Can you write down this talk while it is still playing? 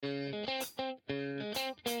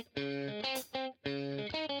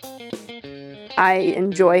I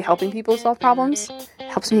enjoy helping people solve problems. It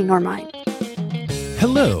helps me ignore mine.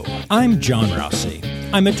 Hello, I'm John Rossi.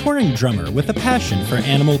 I'm a touring drummer with a passion for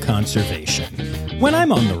animal conservation. When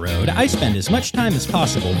I'm on the road, I spend as much time as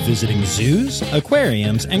possible visiting zoos,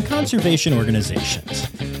 aquariums, and conservation organizations.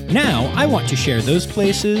 Now, I want to share those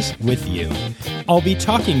places with you. I'll be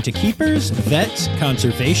talking to keepers, vets,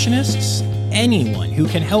 conservationists, anyone who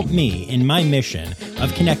can help me in my mission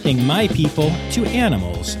of connecting my people to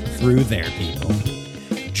animals through their people.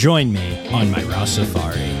 Join me on my Ross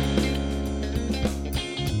Safari.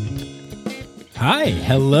 Hi,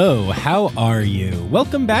 hello, how are you?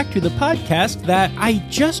 Welcome back to the podcast that I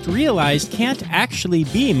just realized can't actually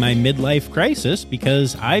be my midlife crisis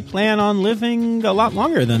because I plan on living a lot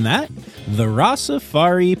longer than that. The Ross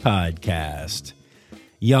Safari Podcast.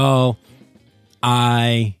 Y'all,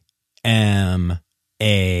 I am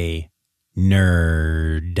a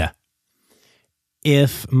nerd.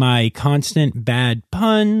 If my constant bad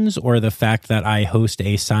puns, or the fact that I host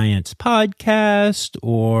a science podcast,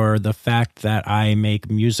 or the fact that I make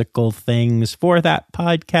musical things for that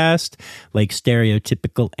podcast, like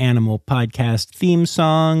stereotypical animal podcast theme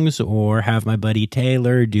songs, or have my buddy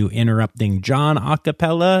Taylor do Interrupting John a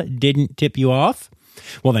cappella, didn't tip you off?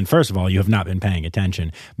 Well, then, first of all, you have not been paying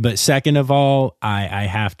attention. But second of all, I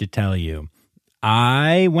have to tell you,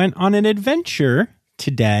 I went on an adventure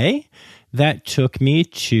today that took me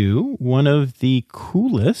to one of the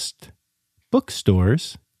coolest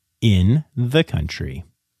bookstores in the country.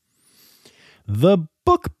 The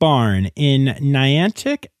Book Barn in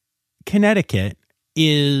Niantic, Connecticut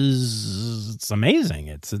it's amazing.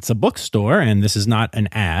 It's a bookstore, and this is not an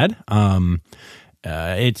ad.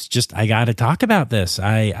 It's just, I got to talk about this.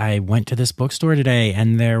 I went to this bookstore today,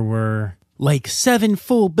 and there were like 7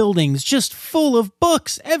 full buildings just full of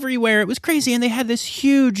books everywhere. It was crazy. And they had this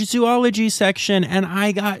huge zoology section, and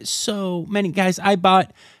I got so many. Guys, I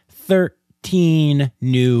bought 13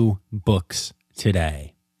 new books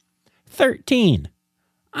today. 13.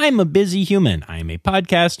 I'm a busy human. I am a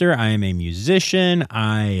podcaster. I am a musician.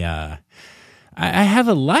 I have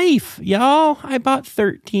a life, y'all. I bought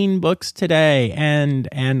 13 books today, and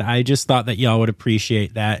I just thought that y'all would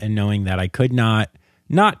appreciate that, and knowing that I could not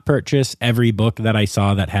purchase every book that I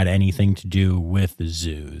saw that had anything to do with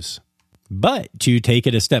zoos. But to take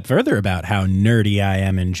it a step further about how nerdy I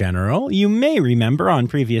am in general, you may remember on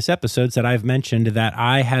previous episodes that I've mentioned that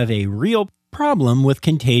I have a real problem with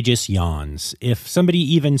contagious yawns. If somebody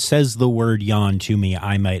even says the word yawn to me,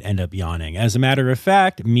 I might end up yawning. As a matter of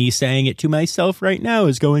fact, me saying it to myself right now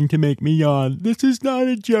is going to make me yawn. This is not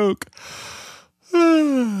a joke.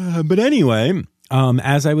 But anyway,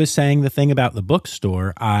 as I was saying the thing about the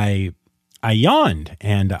bookstore, I yawned,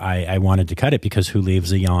 and I wanted to cut it because who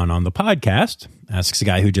leaves a yawn on the podcast? Asks a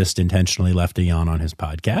guy who just intentionally left a yawn on his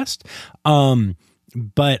podcast.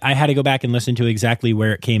 But I had to go back and listen to exactly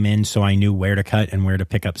where it came in so I knew where to cut and where to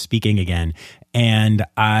pick up speaking again. And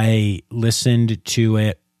I listened to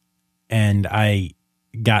it, and I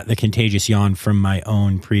got the contagious yawn from my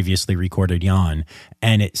own previously recorded yawn.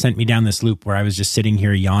 And it sent me down this loop where I was just sitting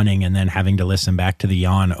here yawning and then having to listen back to the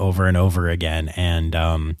yawn over and over again. And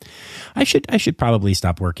I should probably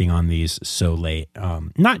stop working on these so late.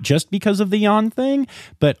 Not just because of the yawn thing,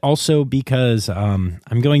 but also because I'm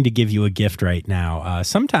going to give you a gift right now.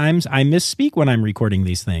 Sometimes I misspeak when I'm recording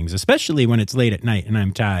these things, especially when it's late at night and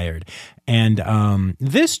I'm tired. And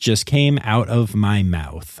this just came out of my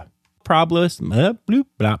mouth. Bloop,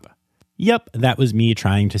 blop. Yep, that was me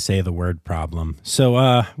trying to say the word problem. So,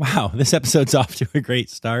 wow, this episode's off to a great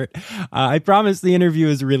start. I promise the interview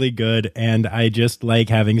is really good, and I just like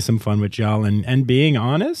having some fun with y'all and being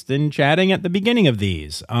honest and chatting at the beginning of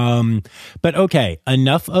these. But okay,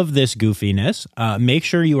 enough of this goofiness. Make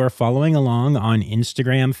sure you are following along on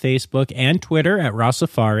Instagram, Facebook, and Twitter at Ross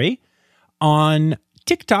Safari. On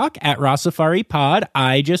TikTok at Ross Safari Pod.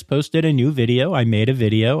 I just posted a new video. I made a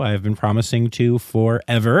video I've been promising to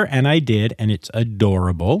forever, and I did, and it's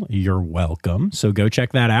adorable. You're welcome. So go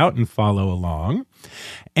check that out and follow along.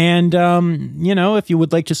 And, if you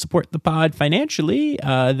would like to support the pod financially,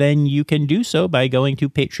 then you can do so by going to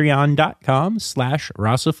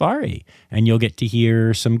patreon.com/Ross Safari. And you'll get to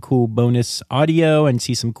hear some cool bonus audio and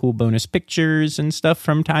see some cool bonus pictures and stuff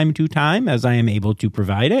from time to time as I am able to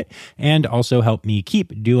provide it, and also help me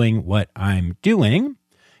keep doing what I'm doing.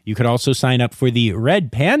 You could also sign up for the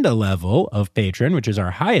Red Panda level of patron, which is our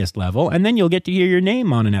highest level, and then you'll get to hear your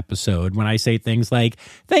name on an episode when I say things like,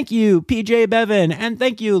 thank you, PJ Bevan, and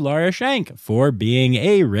thank you, Laura Shank, for being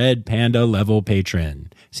a Red Panda level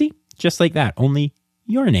patron. See, just like that, only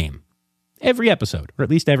your name. Every episode, or at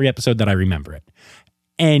least every episode that I remember it.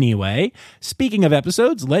 Anyway, speaking of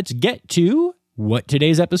episodes, let's get to what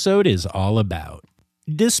today's episode is all about.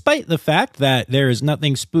 Despite the fact that there is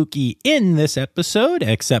nothing spooky in this episode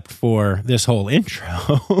except for this whole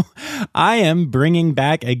intro, I am bringing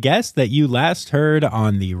back a guest that you last heard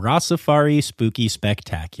on the Rossafari Spooky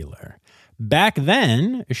Spectacular. Back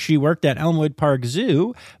then, she worked at Elmwood Park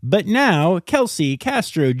Zoo, but now Kelsey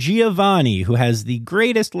Castro Giovanni, who has the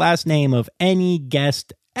greatest last name of any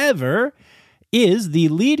guest ever, is the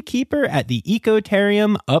lead keeper at the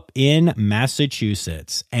Ecotarium up in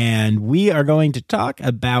Massachusetts. And we are going to talk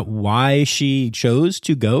about why she chose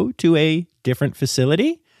to go to a different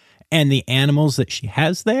facility and the animals that she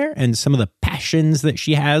has there and some of the passions that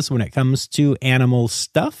she has when it comes to animal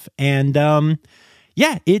stuff. And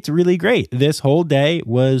yeah, it's really great. This whole day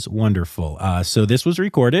was wonderful. So this was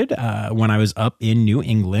recorded when I was up in New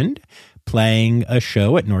England playing a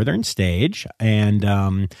show at Northern Stage,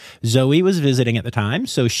 and Zoe was visiting at the time,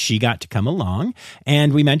 so she got to come along.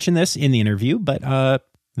 And we mentioned this in the interview, but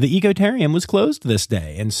the Ecotarium was closed this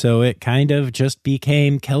day, and so it kind of just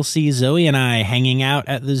became Kelsey, Zoe, and I hanging out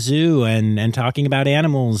at the zoo and talking about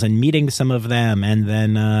animals and meeting some of them, and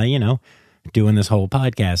then, doing this whole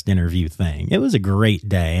podcast interview thing. It was a great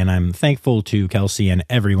day, and I'm thankful to Kelsey and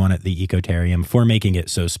everyone at the Ecotarium for making it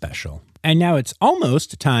so special. And now it's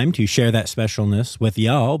almost time to share that specialness with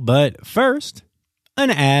y'all, but first, an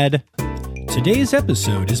ad. Today's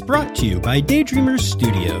episode is brought to you by Daydreamers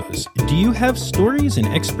Studios. Do you have stories and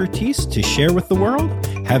expertise to share with the world?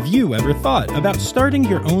 Have you ever thought about starting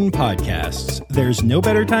your own podcasts? There's no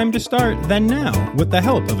better time to start than now with the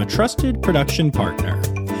help of a trusted production partner.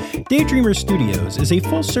 Daydreamer Studios is a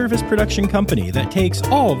full-service production company that takes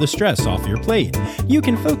all the stress off your plate. You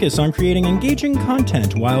can focus on creating engaging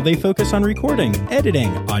content while they focus on recording, editing,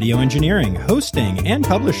 audio engineering, hosting, and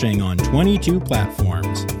publishing on 22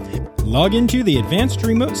 platforms. Log into the advanced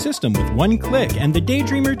remote system with one click, and the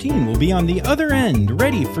Daydreamer team will be on the other end,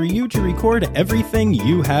 ready for you to record everything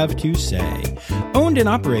you have to say. Owned and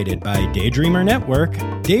operated by Daydreamer Network,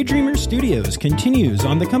 Daydreamer Studios continues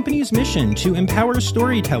on the company's mission to empower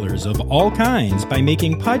storytellers of all kinds by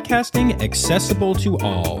making podcasting accessible to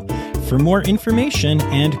all. For more information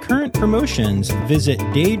and current promotions, visit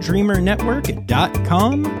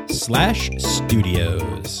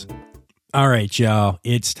daydreamernetwork.com/studios. All right, y'all,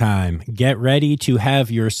 it's time. Get ready to have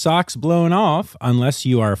your socks blown off, unless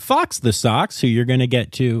you are Fox the Sox, who you're going to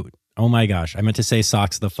get to. Oh my gosh, I meant to say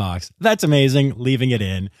Socks the Fox. That's amazing, leaving it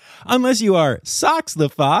in. Unless you are Socks the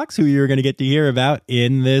Fox, who you're going to get to hear about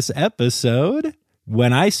in this episode,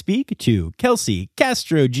 when I speak to Kelsey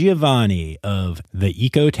Castro Giovanni of the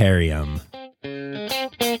Ecotarium.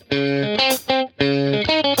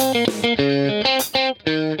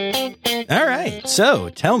 All right, so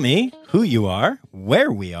tell me who you are,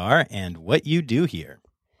 where we are, and what you do here.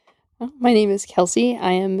 Well, my name is Kelsey.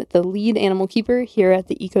 I am the lead animal keeper here at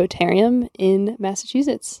the Ecotarium in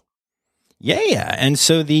Massachusetts. Yeah, and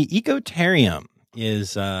so the Ecotarium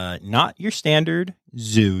is not your standard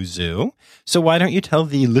zoo. So why don't you tell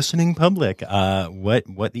the listening public what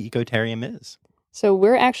the Ecotarium is? So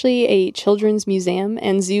we're actually a children's museum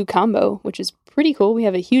and zoo combo, which is pretty cool. We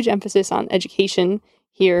have a huge emphasis on education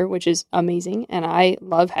here, which is amazing, and I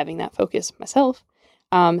love having that focus myself.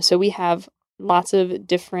 So we have lots of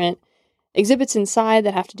different exhibits inside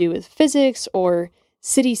that have to do with physics, or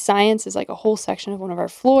city science is like a whole section of one of our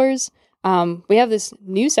floors. We have this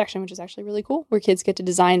new section, which is actually really cool, where kids get to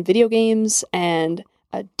design video games and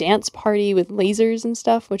a dance party with lasers and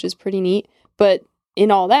stuff, which is pretty neat. But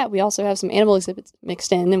in all that, we also have some animal exhibits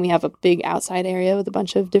mixed in, and we have a big outside area with a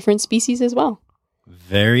bunch of different species as well.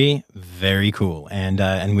 Very, very cool.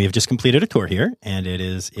 And we have just completed a tour here, and it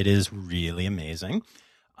is really amazing.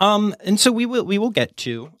 And so we will get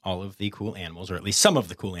to all of the cool animals, or at least some of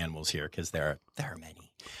the cool animals here, because there are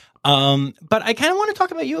many. But I kind of want to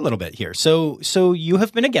talk about you a little bit here. So you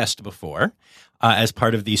have been a guest before as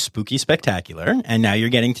part of the Spooky Spectacular, and now you're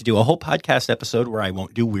getting to do a whole podcast episode where I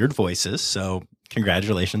won't do weird voices. So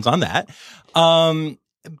congratulations on that.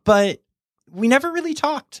 But we never really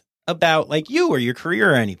talked about like you or your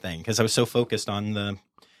career or anything, because I was so focused on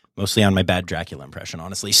mostly on my bad Dracula impression,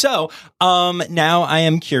 honestly. So now I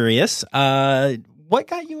am curious, what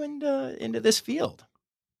got you into this field?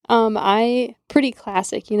 I pretty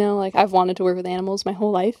classic, like I've wanted to work with animals my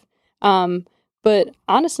whole life. But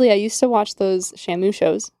honestly, I used to watch those Shamu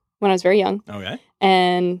shows when I was very young. Okay.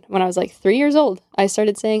 And when I was like 3 years old, I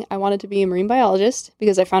started saying I wanted to be a marine biologist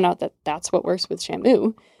because I found out that that's what works with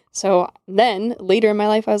Shamu. So then later in my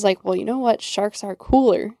life, I was like, well, you know what? Sharks are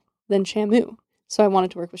cooler than Shamu. So I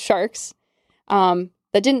wanted to work with sharks. That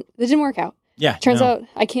didn't work out. Yeah. Turns out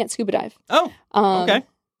I can't scuba dive. Oh, okay.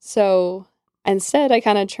 So instead, I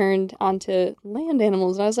kind of turned onto land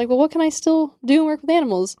animals. And I was like, well, what can I still do and work with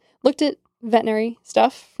animals? Looked at veterinary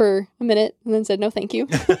stuff for a minute and then said, no, thank you.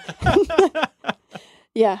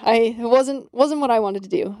 Yeah, it wasn't what I wanted to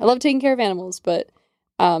do. I love taking care of animals, but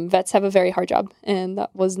vets have a very hard job, and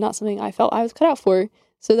that was not something I felt I was cut out for.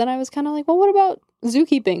 So then I was kind of like, well, what about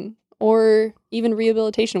zookeeping or even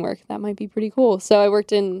rehabilitation work? That might be pretty cool. So I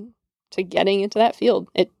worked into getting into that field.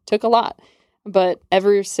 It took a lot, but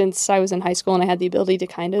ever since I was in high school and I had the ability to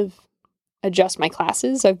kind of adjust my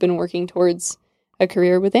classes, I've been working towards a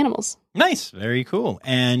career with animals. Nice. Very cool.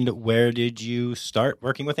 And where did you start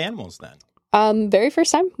working with animals then? Very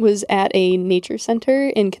first time was at a nature center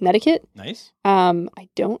in Connecticut. Nice. I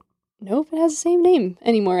don't know if it has the same name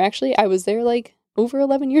anymore, actually. I was there like over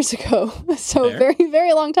 11 years ago. So Fair. very,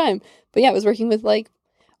 very long time. But yeah, I was working with like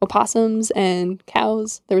opossums and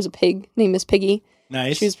cows. There was a pig named Miss Piggy.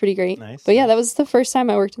 Nice. She was pretty great. Nice. But yeah, that was the first time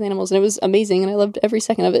I worked with animals, and it was amazing, and I loved every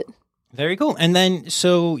second of it. Very cool. And then,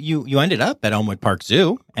 so you ended up at Elmwood Park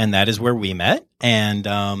Zoo, and that is where we met. And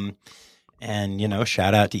you know,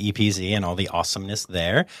 shout out to EPZ and all the awesomeness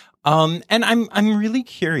there. And I'm really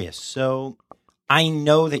curious. So I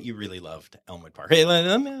know that you really loved Elmwood Park.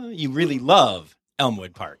 You really love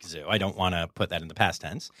Elmwood Park Zoo. I don't want to put that in the past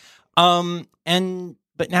tense.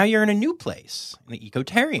 But now you're in a new place, the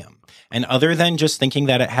Ecotarium. And other than just thinking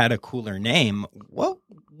that it had a cooler name, what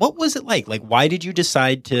was it like? Like, why did you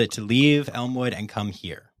decide to leave Elmwood and come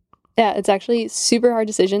here? Yeah, it's actually a super hard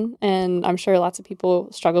decision, and I'm sure lots of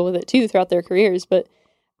people struggle with it too throughout their careers, but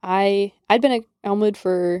I'd been at Elmwood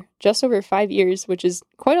for just over 5 years, which is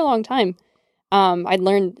quite a long time. I'd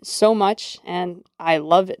learned so much, and I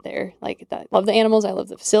love it there. Like, I love the animals, I love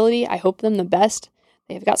the facility, I hope them the best.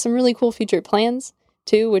 They've got some really cool future plans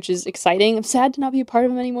too, which is exciting. I'm sad to not be a part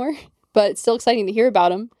of them anymore, but it's still exciting to hear about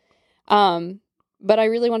them. But I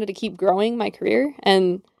really wanted to keep growing my career,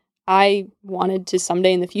 and I wanted to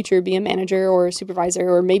someday in the future be a manager or a supervisor,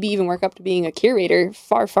 or maybe even work up to being a curator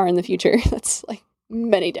far, far in the future. That's like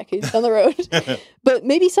many decades down the road, but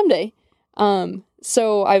maybe someday.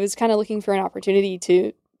 So I was kind of looking for an opportunity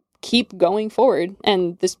to keep going forward,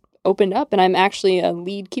 and this opened up, and I'm actually a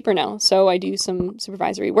lead keeper now. So I do some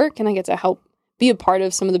supervisory work, and I get to help be a part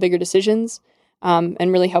of some of the bigger decisions, and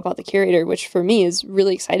really help out the curator, which for me is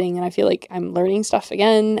really exciting. And I feel like I'm learning stuff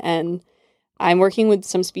again, and I'm working with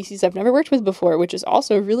some species I've never worked with before, which is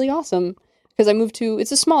also really awesome because I moved to,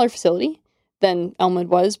 it's a smaller facility than Elmwood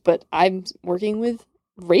was, but I'm working with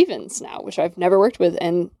ravens now, which I've never worked with.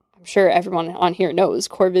 And I'm sure everyone on here knows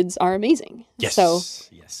corvids are amazing. Yes. So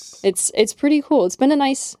yes. It's pretty cool. It's been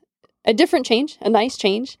a different change, a nice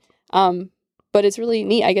change. But it's really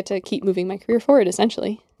neat. I get to keep moving my career forward,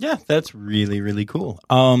 essentially. Yeah, that's really, really cool.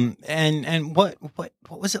 And what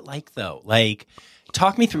was it like though? Like,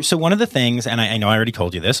 talk me through. So one of the things, and I know I already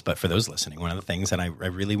told you this, but for those listening, one of the things that I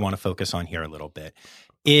really want to focus on here a little bit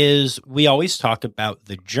is we always talk about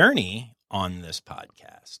the journey on this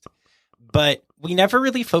podcast, but we never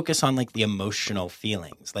really focus on like the emotional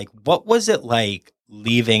feelings. Like, what was it like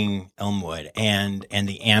leaving Elmwood and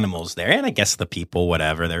the animals there? And I guess the people,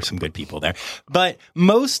 whatever, there's some good people there, but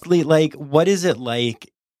mostly like, what is it like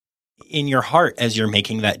in your heart as you're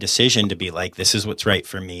making that decision to be like, this is what's right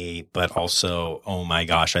for me, but also, oh my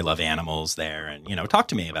gosh, I love animals there. And, you know, talk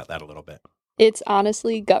to me about that a little bit. It's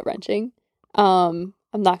honestly gut-wrenching.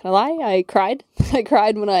 I'm not gonna lie, I cried. I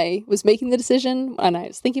cried when I was making the decision, when I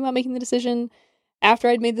was thinking about making the decision, after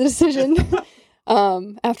I'd made the decision,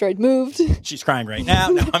 after I'd moved. She's crying right now.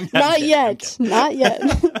 No, I'm not yet. Not yet.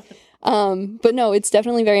 But no, it's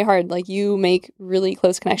definitely very hard. Like, you make really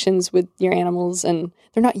close connections with your animals, and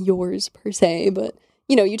they're not yours per se, but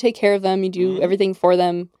you know, you take care of them, you do everything for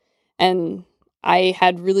them. And I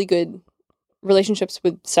had really good relationships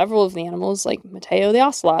with several of the animals, like Mateo the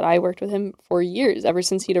ocelot. I worked with him for years, ever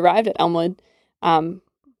since he'd arrived at Elmwood.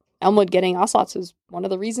 Elmwood getting ocelots was one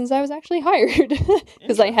of the reasons I was actually hired,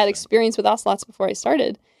 because I had experience with ocelots before I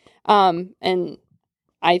started. And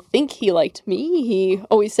I think he liked me. He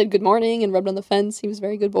always said good morning and rubbed on the fence. He was a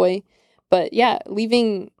very good boy. But yeah,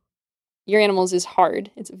 leaving your animals is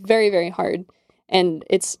hard. It's very, very hard. And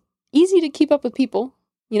it's easy to keep up with people.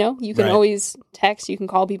 You know, you can always text, you can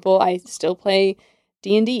call people. I still play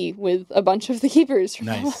D&D with a bunch of the keepers from,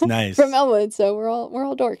 nice. from Elmwood. So we're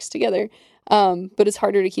all dorks together. But it's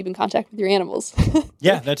harder to keep in contact with your animals.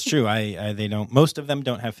 Yeah, that's true. They don't. Most of them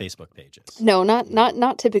don't have Facebook pages. No,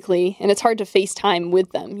 not typically, and it's hard to FaceTime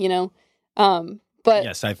with them. You know, but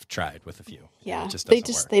yes, I've tried with a few. Yeah, it they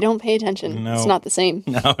work. They don't pay attention. No. It's not the same.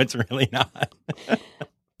 No, it's really not.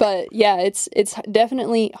 But yeah, it's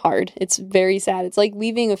definitely hard. It's very sad. It's like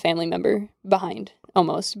leaving a family member behind.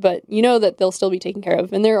 almost, but you know that they'll still be taken care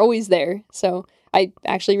of, and they're always there. So I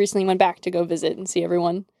actually recently went back to go visit and see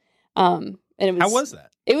everyone. And it was, How was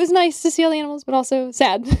that? It was nice to see all the animals, but also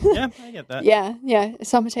sad. Yeah, I get that. Yeah. I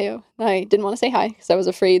saw Mateo. I didn't want to say hi because I was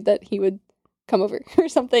afraid that he would come over or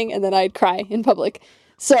something, and then I'd cry in public.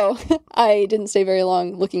 So I didn't stay very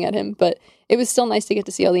long looking at him, but it was still nice to get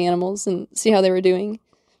to see all the animals and see how they were doing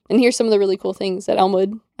and hear some of the really cool things at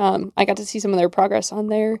Elmwood. I got to see some of their progress on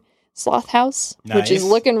their sloth house, which is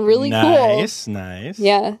looking really cool. Nice.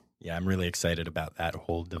 Yeah. Yeah, I'm really excited about that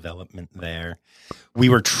whole development there. We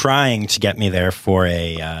were trying to get me there for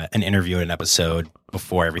an interview and an episode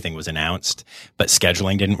before everything was announced, but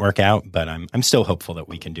scheduling didn't work out. But I'm still hopeful that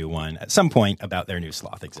we can do one at some point about their new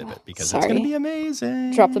sloth exhibit because it's going to be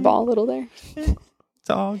amazing. Drop the ball a little there. It's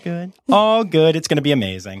all good. All good. It's going to be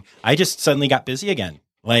amazing. I just suddenly got busy again.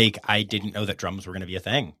 Like, I didn't know that drums were going to be a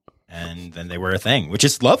thing. And then they were a thing, which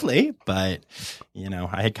is lovely. But,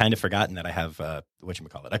 I had kind of forgotten that I have, a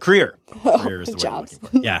career. Career is the word I'm looking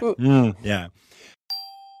for. Yeah. Yeah.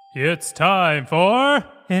 It's time for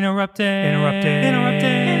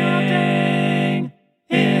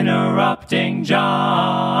Interrupting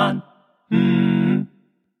John.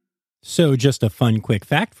 So just a fun quick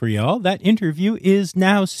fact for y'all, that interview is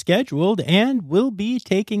now scheduled and will be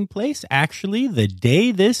taking place actually the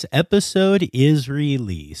day this episode is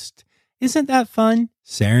released. Isn't that fun?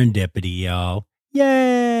 Serendipity, y'all.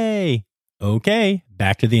 Yay! Okay,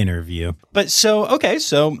 back to the interview. But so,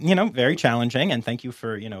 very challenging, and thank you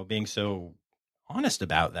for, being so honest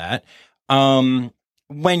about that.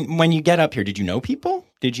 When you get up here, did you know people?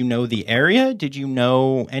 Did you know the area? Did you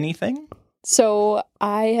know anything? So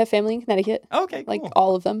I have family in Connecticut. Okay, cool. Like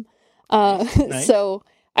all of them. Nice. So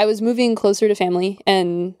I was moving closer to family,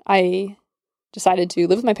 and I decided to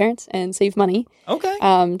live with my parents and save money. Okay.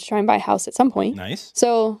 To try and buy a house at some point. Nice.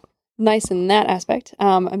 So nice in that aspect.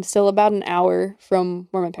 I'm still about an hour from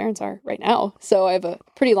where my parents are right now, so I have a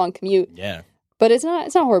pretty long commute. Yeah. But it's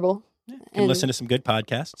not horrible. Yeah, you can listen to some good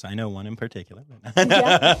podcasts. I know one in particular.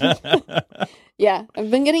 Yeah, I've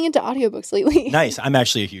been getting into audiobooks lately. Nice. I'm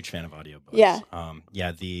actually a huge fan of audiobooks. Yeah.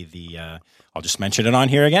 I'll just mention it on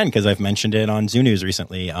here again because I've mentioned it on Zoo News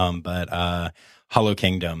recently. But Hollow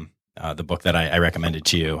Kingdom, the book that I recommended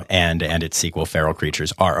to you, and its sequel, Feral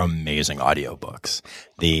Creatures, are amazing audiobooks.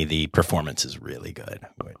 The performance is really good,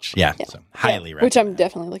 so highly recommend. Which I'm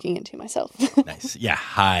definitely looking into myself. Nice. Yeah,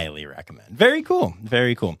 highly recommend. Very cool.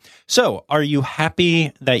 Very cool. So, are you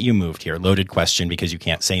happy that you moved here? Loaded question because you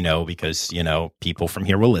can't say no because, people from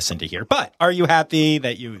here will listen to here. But are you happy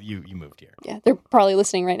that you moved here? Yeah, they're probably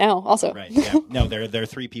listening right now also. Right. Yeah. No, there are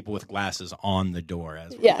 3 people with glasses on the door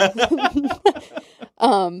as well.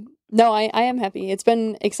 Yeah. No, I am happy. It's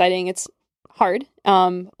been exciting. It's hard.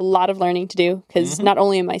 A lot of learning to do because not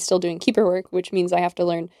only am I still doing keeper work, which means I have to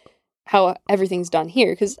learn how everything's done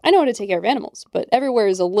here because I know how to take care of animals, but everywhere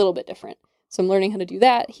is a little bit different. So I'm learning how to do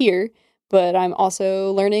that here, but I'm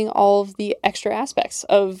also learning all of the extra aspects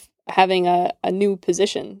of having a new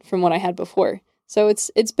position from what I had before. So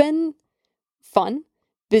it's been fun,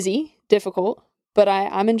 busy, difficult, but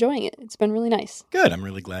I'm enjoying it. It's been really nice. Good. I'm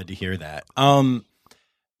really glad to hear that.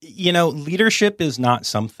 Leadership is not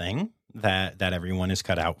something that everyone is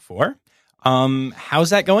cut out for. How's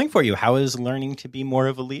that going for you? How is learning to be more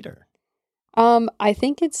of a leader? I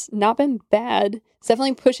think it's not been bad. It's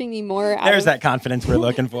definitely pushing me more out. There's that confidence we're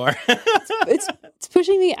looking for. it's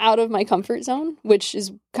pushing me out of my comfort zone, which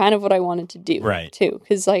is kind of what I wanted to do. Right. Too.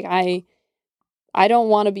 Because I don't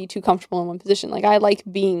want to be too comfortable in one position. Like I like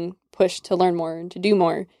being pushed to learn more and to do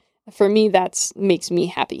more. For me, that makes me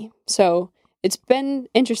happy. So it's been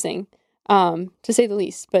interesting, to say the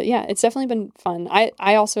least. But yeah, it's definitely been fun.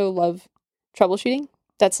 I also love troubleshooting.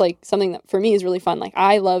 That's like something that for me is really fun. Like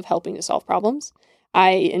I love helping to solve problems.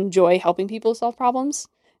 I enjoy helping people solve problems.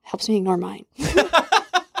 It helps me ignore mine.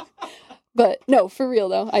 But no, for real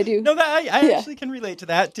though, I do. No, I actually can relate to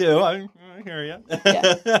that too. I hear you.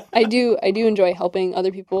 Yeah, I do enjoy helping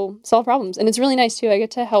other people solve problems, and it's really nice too. I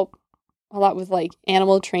get to help a lot with like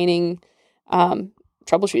animal training,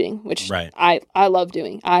 troubleshooting, which I love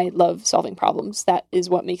doing. I love solving problems. That is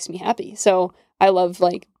what makes me happy. So I love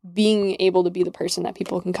like being able to be the person that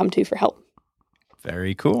people can come to for help.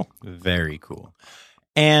 Very cool. Very cool.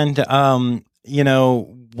 And,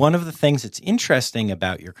 one of the things that's interesting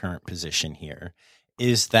about your current position here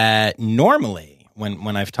is that normally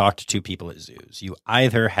when I've talked to people at zoos, you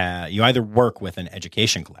either work with an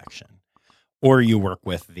education collection or you work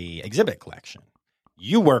with the exhibit collection.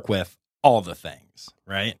 You work with all the things,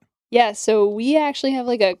 right? Yeah, so we actually have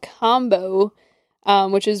like a combo,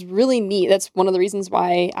 which is really neat. That's one of the reasons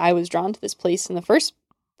why I was drawn to this place in the first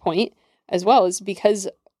point. as well is because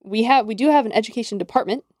we do have an education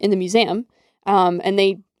department in the museum, and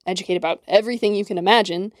they educate about everything you can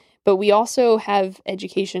imagine, but we also have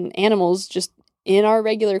education animals just in our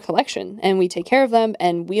regular collection, and we take care of them,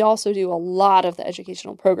 and we also do a lot of the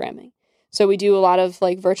educational programming. So we do a lot of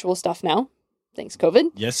like virtual stuff now, thanks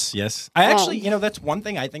COVID. Yes. I actually, that's one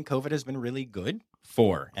thing I think COVID has been really good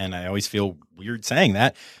for, and I always feel weird saying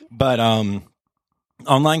that, but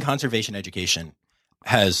online conservation education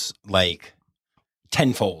has like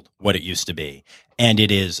tenfold what it used to be, and it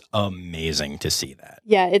is amazing to see that.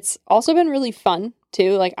 Yeah, it's also been really fun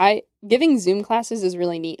too. Like giving Zoom classes is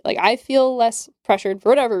really neat. Like I feel less pressured for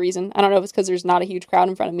whatever reason. I don't know if it's because there's not a huge crowd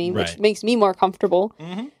in front of me, which makes me more comfortable.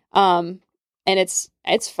 Mm-hmm. And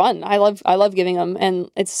it's fun. I love giving them, and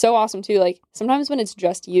it's so awesome too. Like sometimes when it's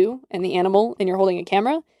just you and the animal and you're holding a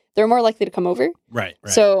camera, they're more likely to come over. Right.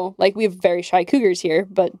 So like we have very shy cougars here,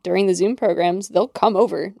 but during the Zoom programs, they'll come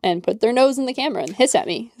over and put their nose in the camera and hiss at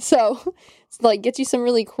me. So it's like gets you some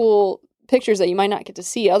really cool pictures that you might not get to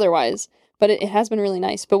see otherwise. But it has been really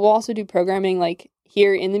nice. But we'll also do programming like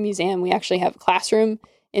here in the museum. We actually have a classroom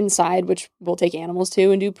inside, which we'll take animals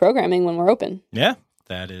to and do programming when we're open. Yeah,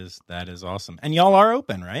 that is awesome. And y'all are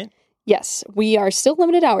open, right? Yes, we are still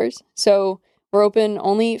limited hours. So we're open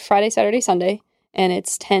only Friday, Saturday, Sunday, and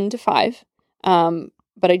it's 10 to 5.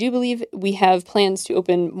 But I do believe we have plans to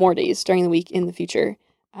open more days during the week in the future.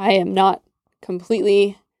 I am not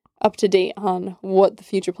completely up to date on what the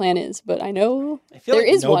future plan is, but I know there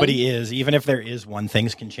is nobody is. Even if there is one,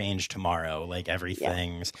 things can change tomorrow. Like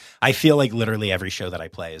everything's. Yeah. I feel like literally every show that I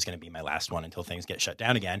play is going to be my last one until things get shut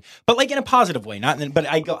down again. But like in a positive way, but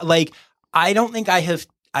I go like I don't think I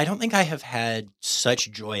have had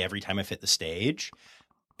such joy every time I've hit the stage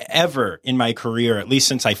ever in my career, at least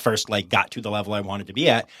since I first like got to the level I wanted to be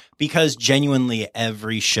at, because genuinely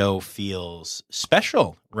every show feels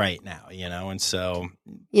special right now, and so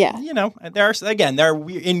yeah,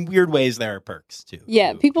 in weird ways there are perks too.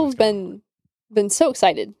 Yeah, people have been so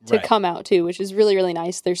excited to come out too, which is really, really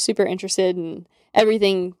nice. They're super interested in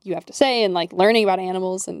everything you have to say and like learning about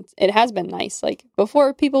animals, and it has been nice. Like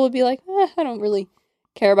before, people would be like, I don't really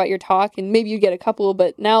care about your talk, and maybe you get a couple,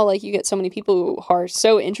 but now like you get so many people who are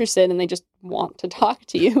so interested and they just want to talk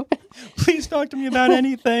to you. Please talk to me about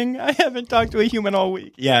anything. I haven't talked to a human all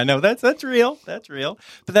week. Yeah, no, that's real. That's real.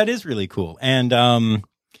 But that is really cool. And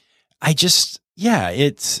it's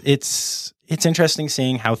interesting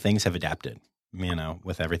seeing how things have adapted,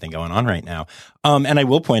 with everything going on right now. And I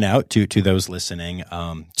will point out to those listening,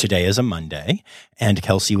 today is a Monday, and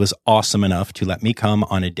Kelsey was awesome enough to let me come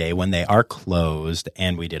on a day when they are closed,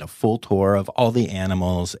 and we did a full tour of all the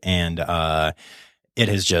animals, and it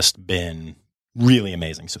has just been really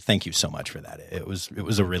amazing. So thank you so much for that. It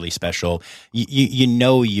was a really special,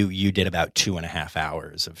 you did about 2.5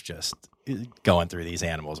 hours of just going through these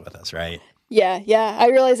animals with us, right? Yeah. I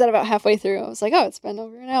realized that about halfway through. I was like, it's been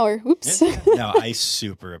over an hour. Oops. Yeah. No, I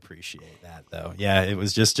super appreciate that, though. Yeah, it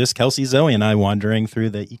was just Kelsey, Zoe, and I wandering through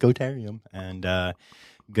the ecotarium, and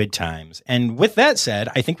good times. And with that said,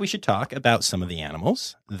 I think we should talk about some of the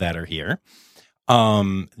animals that are here.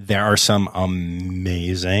 There are some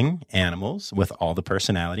amazing animals with all the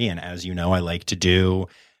personality, and as you know, I like to do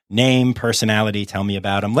name, personality, tell me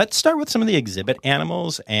about them. Let's start with some of the exhibit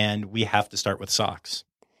animals, and we have to start with Socks.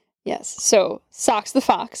 Yes. So Socks the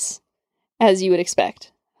fox, as you would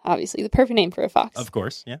expect. Obviously, the perfect name for a fox. Of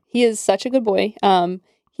course, yeah. He is such a good boy.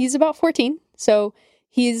 He's about 14, so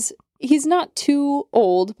he's not too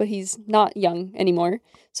old, but he's not young anymore.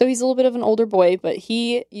 So he's a little bit of an older boy, but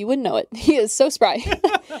you wouldn't know it. He is so spry.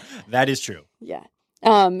 That is true. Yeah.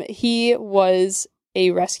 He was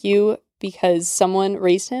a rescue because someone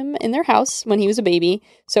raised him in their house when he was a baby.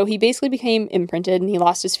 So he basically became imprinted, and he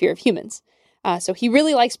lost his fear of humans. So he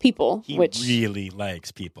really likes people. Which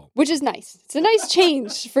is nice. It's a nice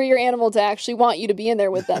change for your animal to actually want you to be in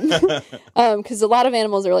there with them. Because a lot of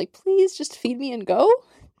animals are like, please just feed me and go.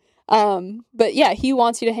 But yeah, he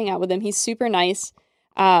wants you to hang out with him. He's super nice.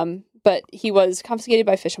 But he was confiscated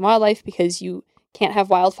by Fish and Wildlife because you can't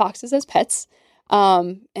have wild foxes as pets.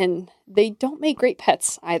 And they don't make great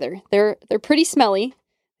pets either. They're pretty smelly.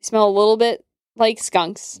 They smell a little bit like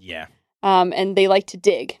skunks. Yeah. And they like to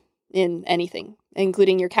dig in anything,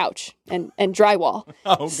 including your couch and drywall.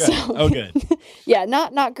 Oh, good. Yeah,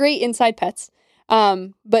 not great inside pets.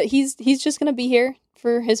 But he's just going to be here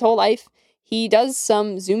for his whole life. He does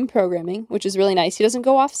some Zoom programming, which is really nice. He doesn't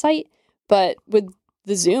go off site, but with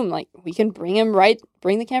the Zoom, like we can bring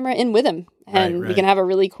the camera in with him, and we can have a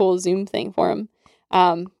really cool Zoom thing for him.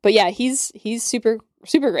 But yeah, he's super,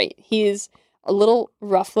 super great. He is a little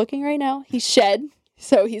rough looking right now. He's shed.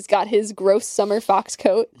 So he's got his gross summer fox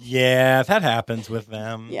coat. Yeah, that happens with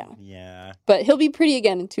them. Yeah. Yeah. But he'll be pretty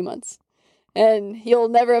again in 2 months. And he'll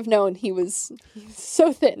never have known he's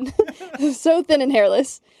so thin. So thin and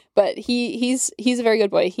hairless. But he's a very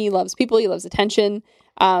good boy. He loves people. He loves attention.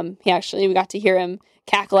 We got to hear him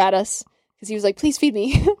cackle at us because he was like, please feed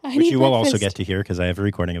me. Which you will also get to hear because I have a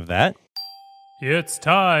recording of that. It's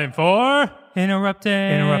time for interrupting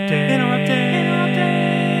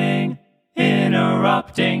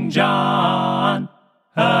John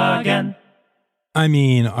again. I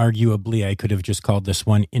mean, arguably, I could have just called this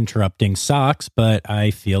one Interrupting Socks, but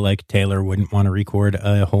I feel like Taylor wouldn't want to record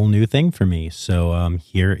a whole new thing for me. So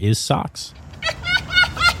here is Socks.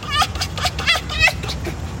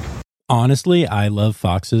 Honestly, I love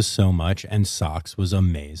foxes so much, and Socks was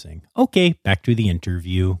amazing. Okay, back to the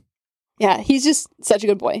interview. Yeah, he's just such a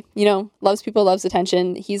good boy. You know, loves people, loves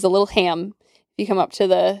attention. He's a little ham. If you come up to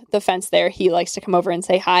the fence there, he likes to come over and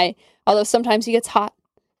say hi. Although sometimes he gets hot.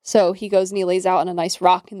 So he goes and he lays out on a nice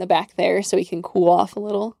rock in the back there so he can cool off a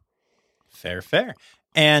little. Fair.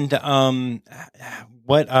 And tell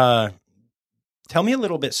me a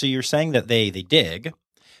little bit. So you're saying that they dig.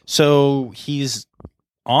 So he's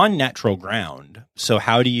on natural ground. So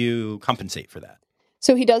how do you compensate for that?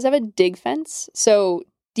 So he does have a dig fence. So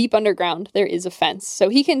deep underground, there is a fence. So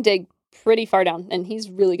he can dig pretty far down, and he's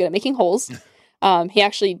really good at making holes. He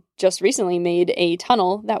actually just recently made a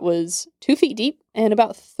tunnel that was 2 feet deep and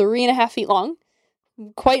about 3.5 feet long.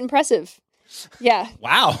 Quite impressive. Yeah.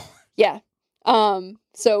 Wow. Yeah.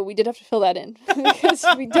 So we did have to fill that in because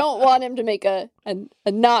we don't want him to make a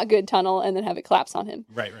not good tunnel and then have it collapse on him.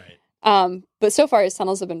 Right. But so far his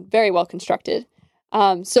tunnels have been very well constructed.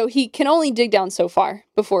 So he can only dig down so far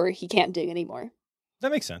before he can't dig anymore.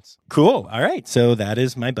 That makes sense. Cool. All right. So that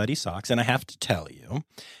is my buddy Socks. And I have to tell you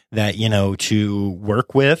that, to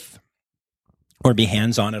work with or be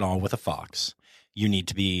hands-on at all with a fox, you need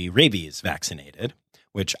to be rabies vaccinated,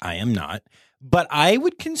 which I am not. But I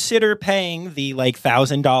would consider paying the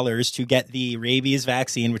 $1,000 to get the rabies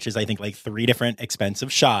vaccine, which is I think 3 different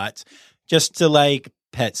expensive shots, just to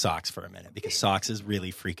pet Socks for a minute because Socks is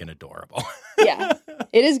really freaking adorable. Yeah.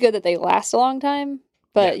 It is good that they last a long time.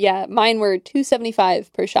 But yeah, mine were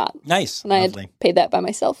 $275 per shot. Nice. And Lovely. I had paid that by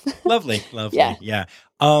myself. Lovely. Yeah.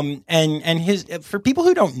 And his, for people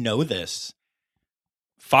who don't know this,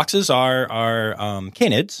 foxes are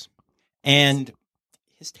canids, and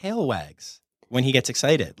his tail wags when he gets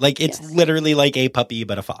excited. It's literally like a puppy,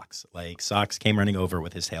 but a fox. Socks came running over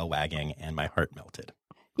with his tail wagging, and my heart melted.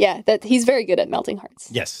 Yeah, he's very good at melting hearts.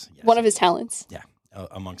 Yes. One of his talents. Yeah,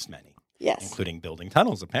 amongst many. Yes. Including building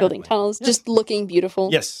tunnels, apparently. Just looking beautiful.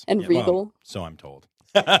 Yes. And regal. Well, so I'm told.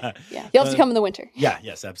 Yeah. He'll have to come in the winter. Yeah.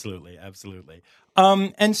 Yes, absolutely.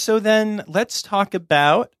 And so then let's talk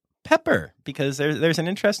about Pepper, because there's an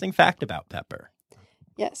interesting fact about Pepper.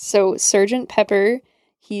 Yes. So Sergeant Pepper,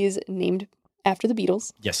 he's named after the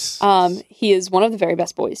Beatles. Yes. He is one of the very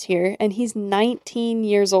best boys here, and he's 19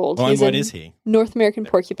 years old. Oh, and what is he? North American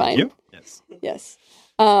porcupine. You? Yes. Yes.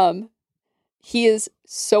 He is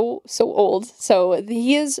so old. So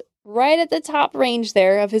he is right at the top range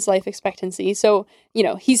there of his life expectancy. So,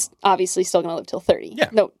 he's obviously still going to live till 30.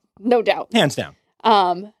 Yeah. No doubt. Hands down.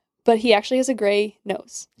 But he actually has a gray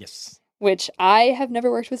nose. Yes. Which I have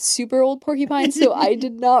never worked with super old porcupines, so I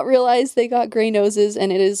did not realize they got gray noses,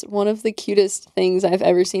 and it is one of the cutest things I've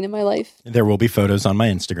ever seen in my life. There will be photos on my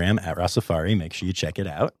Instagram at Rossafari. Make sure you check it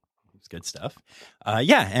out. It's good stuff.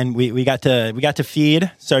 And we got to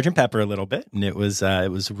feed Sergeant Pepper a little bit, and it was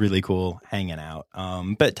really cool hanging out.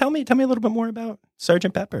 But tell me a little bit more about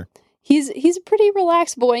Sergeant Pepper. He's a pretty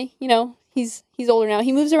relaxed boy. He's older now.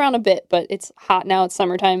 He moves around a bit, but it's hot now. It's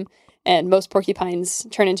summertime. And most porcupines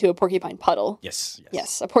turn into a porcupine puddle. Yes,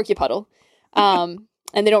 a porcupuddle. And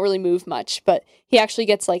they don't really move much. But he actually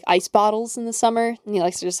gets ice bottles in the summer, and he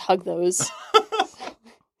likes to just hug those.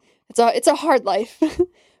 It's a hard life.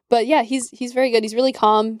 But yeah, he's very good. He's really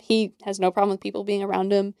calm. He has no problem with people being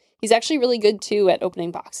around him. He's actually really good too at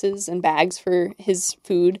opening boxes and bags for his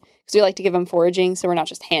food, because we like to give him foraging, so we're not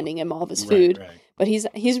just handing him all of his food. Right. But he's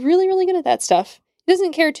really, really good at that stuff. He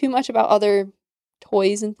doesn't care too much about other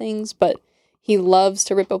toys and things, but he loves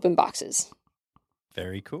to rip open boxes.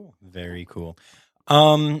 Very cool.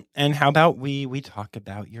 And how about we talk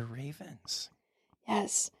about your ravens?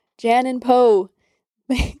 Yes. Jan and Poe.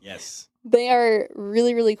 Yes. They are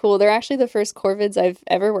really, really cool. They're actually the first corvids I've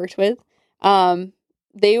ever worked with.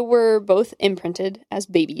 They were both imprinted as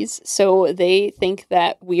babies, so they think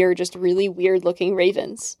that we are just really weird looking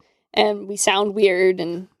ravens, and we sound weird,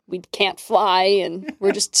 and we can't fly, and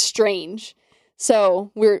we're just strange.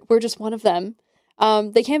 So we're just one of them.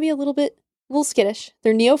 They can be a little bit little skittish.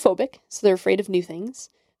 They're neophobic, so they're afraid of new things.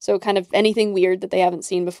 So kind of anything weird that they haven't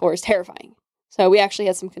seen before is terrifying. So we actually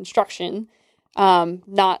had some construction,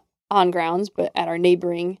 not on grounds, but at our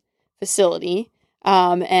neighboring facility.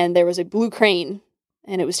 And there was a blue crane,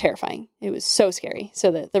 and it was terrifying. It was so scary.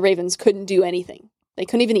 So that the ravens couldn't do anything. They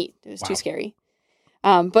couldn't even eat. It was too scary.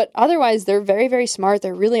 But otherwise, they're very, very smart.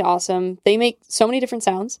 They're really awesome. They make so many different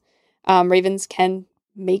sounds. Ravens can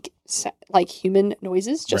make like human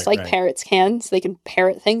noises, just like parrots can. So they can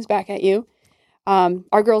parrot things back at you.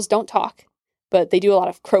 Our girls don't talk, but they do a lot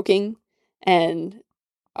of croaking. And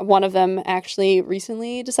one of them actually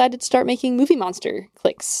recently decided to start making movie monster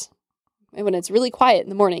clicks. And when it's really quiet in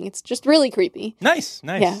the morning, it's just really creepy. Nice.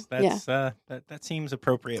 Yeah, That seems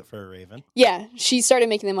appropriate for a raven. Yeah, she started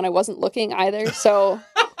making them when I wasn't looking either. So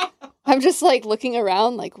I'm just like looking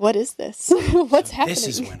around like, what is this? What's happening? This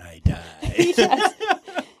is when I die. Yes.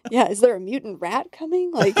 Yeah, is there a mutant rat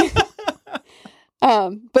coming? Like,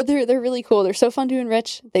 but they're really cool. They're so fun to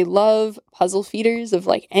enrich. They love puzzle feeders of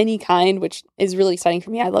like any kind, which is really exciting for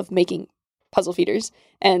me. I love making puzzle feeders,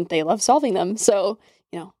 and they love solving them. So,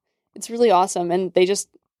 it's really awesome, and they just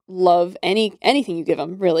love anything you give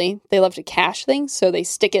them, really. They love to cache things, so they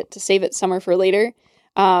stick it to save it somewhere for later,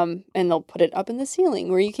 and they'll put it up in the ceiling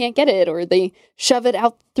where you can't get it, or they shove it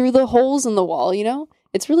out through the holes in the wall,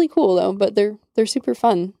 It's really cool, though, but they're super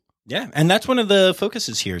fun. Yeah, and that's one of the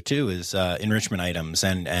focuses here, too, is enrichment items,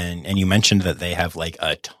 and you mentioned that they have, like,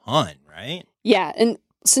 a ton, right? Yeah, and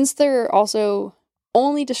since they're also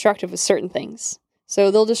only destructive with certain things, so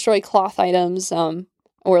they'll destroy cloth items,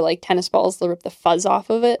 or like tennis balls, they'll rip the fuzz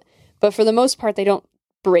off of it. But for the most part, they don't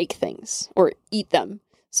break things or eat them.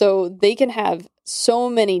 So they can have so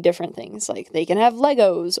many different things. Like they can have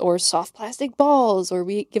Legos or soft plastic balls, or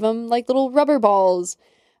we give them like little rubber balls.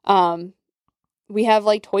 We have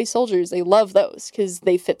like toy soldiers. They love those because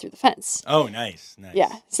they fit through the fence. Oh, nice.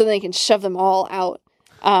 Yeah. So they can shove them all out.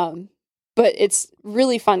 But it's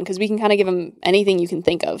really fun because we can kind of give them anything you can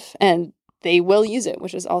think of. And they will use it,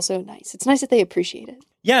 which is also nice. It's nice that they appreciate it.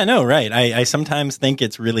 Yeah, no, right. I sometimes think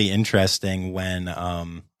it's really interesting when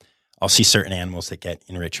I'll see certain animals that get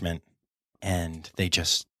enrichment and they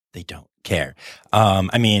don't care.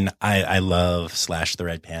 I love Slash the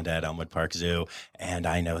Red Panda at Elmwood Park Zoo, and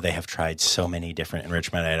I know they have tried so many different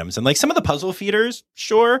enrichment items. And like some of the puzzle feeders,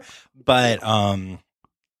 sure, but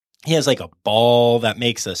he has like a ball that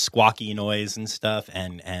makes a squawky noise and stuff,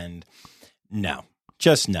 and no.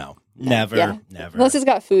 Just no. Never. Unless it's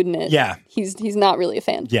got food in it. Yeah. He's not really a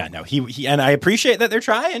fan. Yeah, no. He and I appreciate that they're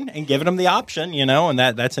trying and giving them the option, and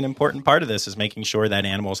that's an important part of this is making sure that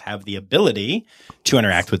animals have the ability to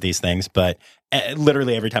interact with these things. But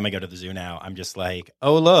literally every time I go to the zoo now, I'm just like,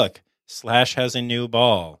 oh, look, Slash has a new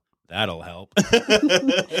ball. That'll help.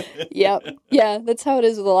 Yep. Yeah, that's how it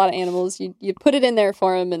is with a lot of animals. You put it in there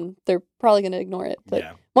for them, and they're probably going to ignore it.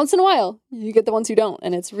 But once in a while, you get the ones who don't,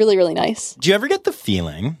 and it's really, really nice. Do you ever get the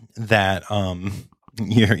feeling that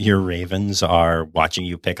your ravens are watching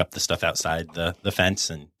you pick up the stuff outside the fence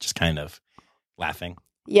and just kind of laughing?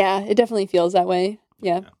 Yeah, it definitely feels that way.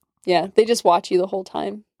 Yeah. They just watch you the whole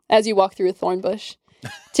time as you walk through a thorn bush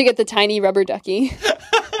to get the tiny rubber ducky.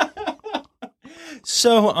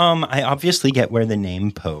 So, I obviously get where the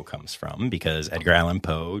name Poe comes from because Edgar Allan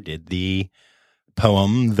Poe did the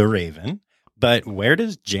poem The Raven. But where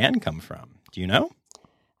does Jan come from? Do you know?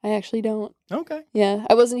 I actually don't. Okay. Yeah,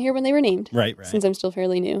 I wasn't here when they were named. Right. Since I'm still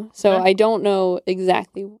fairly new. So I don't know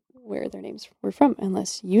exactly where their names were from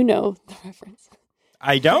unless you know the reference.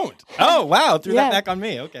 I don't. Oh, wow. Threw that back on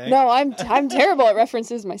me. Okay. No, I'm terrible at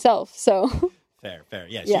references myself, so... Fair.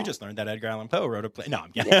 Yes, you just learned that Edgar Allan Poe wrote a play. No,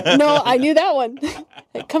 I'm kidding. Yeah. No, I knew that one.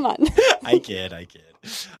 Come on. I kid.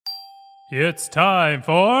 It's time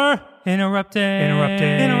for Interrupting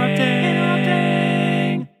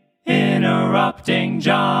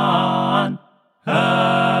John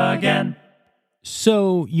again.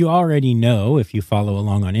 So you already know, if you follow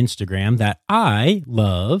along on Instagram, that I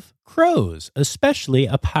love crows, especially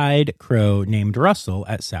a pied crow named Russell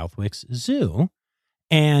at Southwick's Zoo.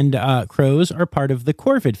 And crows are part of the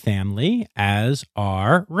corvid family, as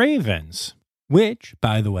are ravens, which,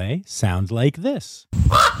 by the way, sound like this.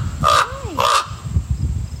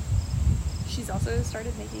 She's also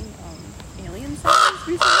started making alien sounds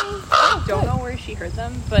recently. I don't know where she heard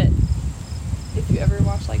them, but if you ever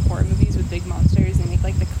watch like horror movies with big monsters and make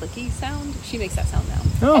like the clicky sound, she makes that sound now.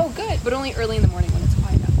 Oh, good. But only early in the morning when it's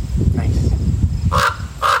quiet out. Nice.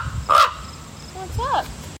 What's up?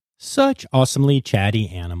 Such awesomely chatty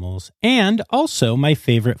animals. And also my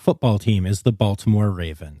favorite football team is the Baltimore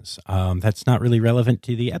Ravens. That's not really relevant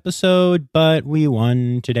to the episode, but we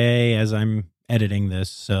won today as I'm editing this.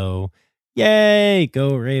 So Yay!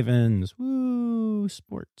 Go Ravens! Woo!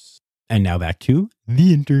 Sports. And now back to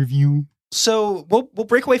the interview. So we'll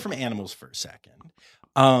break away from animals for a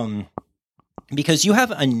second, because you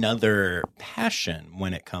have another passion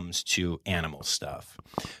when it comes to animal stuff,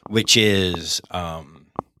 which is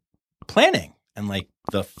planning and like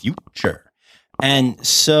the future. And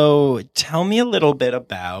so tell me a little bit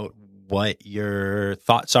about what your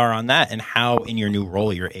thoughts are on that and how in your new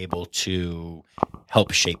role you're able to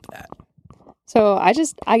help shape that. So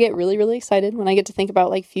I get really, really excited when I get to think about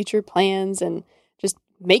like future plans and just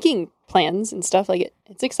making plans and stuff. Like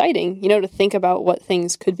it's exciting, to think about what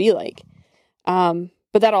things could be like. But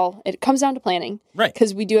it comes down to planning, right?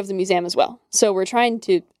 Because we do have the museum as well. So we're trying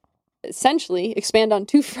to essentially expand on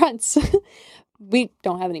two fronts. We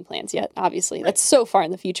don't have any plans yet, obviously. Right. That's so far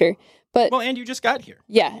in the future. But and you just got here.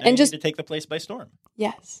 Yeah, and just need to take the place by storm.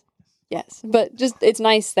 Yes. But just it's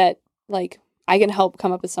nice that like I can help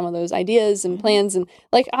come up with some of those ideas and plans, and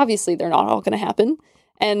like obviously they're not all going to happen,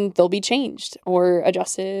 and they'll be changed or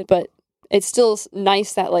adjusted. But it's still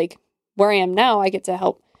nice that like where I am now, I get to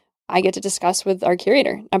help. I get to discuss with our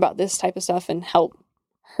curator about this type of stuff and help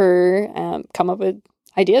her come up with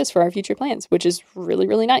ideas for our future plans, which is really,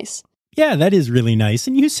 really nice. Yeah, that is really nice.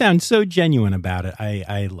 And you sound so genuine about it.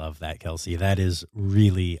 I love that, Kelsey. That is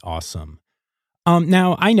really awesome.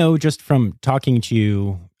 Now, I know just from talking to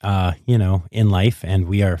you, in life, and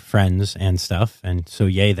we are friends and stuff. And so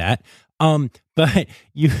yay that. But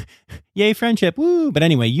yay friendship. Woo. But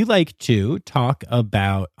anyway, you like to talk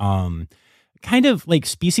about kind of like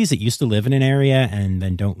species that used to live in an area and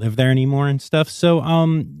then don't live there anymore and stuff. So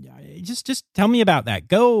just tell me about that.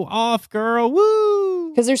 Go off, girl. Woo!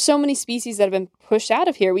 Because there's so many species that have been pushed out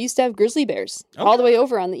of here. We used to have grizzly bears all the way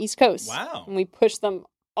over on the East Coast. Wow. And we pushed them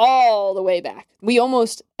all the way back. We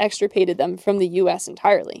almost extirpated them from the U.S.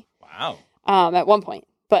 entirely. Wow. At one point.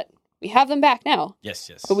 But we have them back now.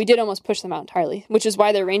 Yes. But we did almost push them out entirely, which is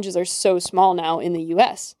why their ranges are so small now in the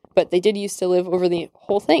U.S. But they did used to live over the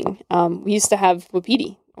whole thing. We used to have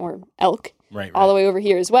wapiti, or elk, all the way over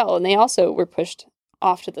here as well. And they also were pushed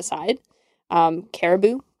off to the side.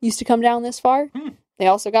 Caribou used to come down this far. They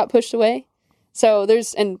also got pushed away. So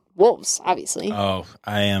and wolves, obviously. Oh,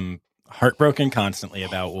 I am heartbroken constantly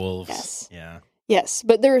about wolves. Yes. Yeah. Yes,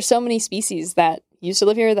 but there are so many species that used to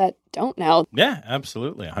live here that don't now. Yeah,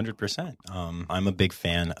 absolutely. 100%. I'm a big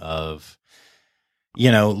fan of,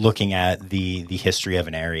 looking at the history of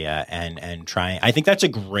an area and trying. I think that's a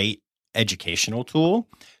great educational tool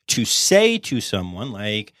to say to someone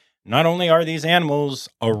like, not only are these animals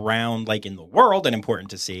around like in the world and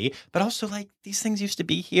important to see, but also like these things used to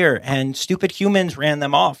be here and stupid humans ran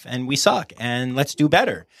them off and we suck and let's do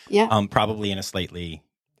better. Yeah. Probably in a slightly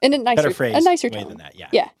better phrase, a nicer way tone than that. Yeah.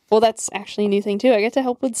 Yeah. Well, that's actually a new thing too. I get to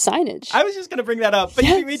help with signage. I was just going to bring that up, but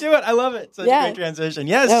you beat me to it. I love it. Such a great transition.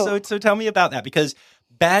 Yes. No. So tell me about that, because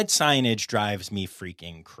bad signage drives me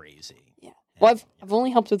freaking crazy. Yeah. Well, I've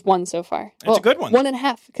only helped with one so far. It's a good one.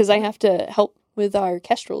 1.5, because I have to help with our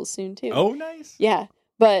kestrels soon too. Oh, nice. Yeah.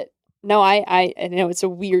 But no, I know it's a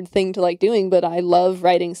weird thing to like doing, but I love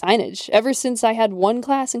writing signage. Ever since I had one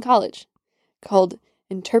class in college called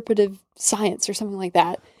interpretive science or something like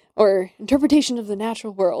that, or interpretation of the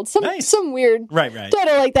natural world, some weird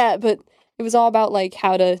title like that. But it was all about like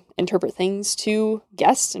how to interpret things to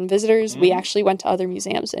guests and visitors. We actually went to other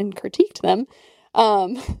museums and critiqued them.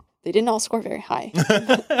 They didn't all score very high.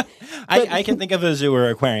 I can think of a zoo or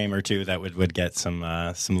aquarium or two that would get some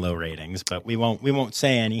low ratings, but we won't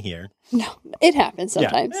say any here. No, it happens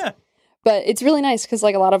sometimes. Yeah. But it's really nice because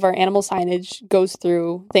like a lot of our animal signage goes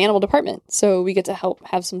through the animal department, so we get to help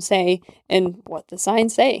have some say in what the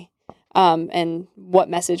signs say, and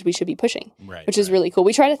what message we should be pushing, which is really cool.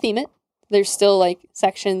 We try to theme it. There's still like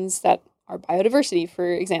sections that are biodiversity, for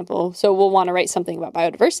example, so we'll want to write something about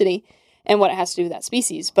biodiversity and what it has to do with that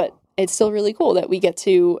species, but it's still really cool that we get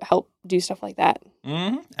to help do stuff like that.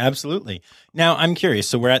 Mm-hmm. Absolutely. Now, I'm curious.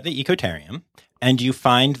 So we're at the Ecotarium, and do you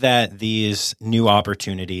find that these new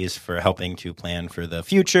opportunities for helping to plan for the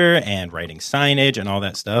future and writing signage and all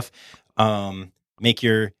that stuff make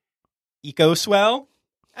your eco swell?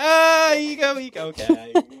 Eco,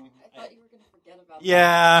 okay.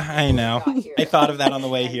 Yeah, I know. I thought of that on the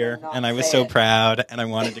way here, and I was so proud, and I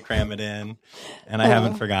wanted to cram it in, and I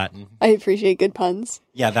haven't forgotten. I appreciate good puns.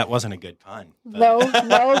 Yeah, that wasn't a good pun. But...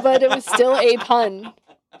 No, but it was still a pun.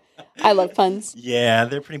 I love puns. Yeah,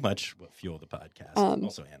 they're pretty much what fuel the podcast.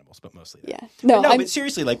 Also animals, but mostly that. Yeah. No, but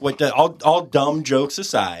seriously, like, all dumb jokes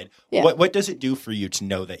aside, what does it do for you to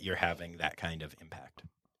know that you're having that kind of impact?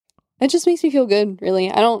 It just makes me feel good, really.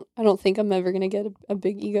 I don't think I'm ever going to get a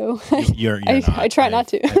big ego. You're not. I try not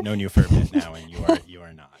to. I've known you for a bit now, and you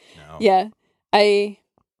are not. Yeah. I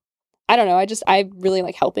don't know. I really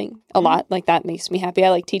like helping a lot. Like that makes me happy. I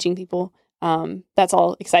like teaching people. That's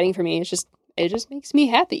all exciting for me. It just makes me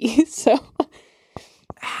happy. So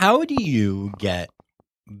how do you get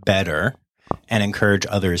better and encourage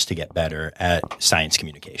others to get better at science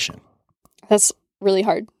communication? that's really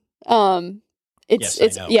hard.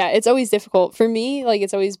 It's always difficult for me. Like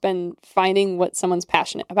it's always been finding what someone's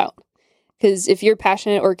passionate about. Because if you're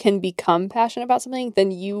passionate or can become passionate about something,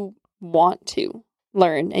 then you want to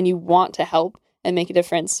learn and you want to help and make a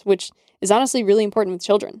difference, which is honestly really important with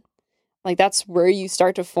children. Like that's where you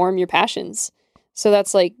start to form your passions. So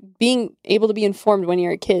that's like being able to be informed when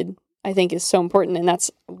you're a kid, I think is so important. And that's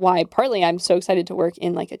why partly I'm so excited to work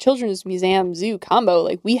in like a children's museum zoo combo.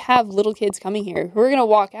 Like we have little kids coming here who are going to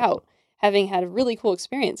walk out having had a really cool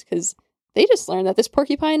experience because they just learned that this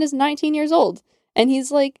porcupine is 19 years old and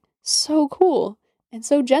he's like so cool and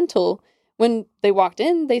so gentle. When they walked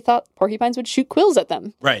in, they thought porcupines would shoot quills at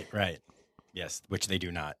them. Right. Yes, which they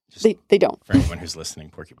do not. Just they don't. For anyone who's listening,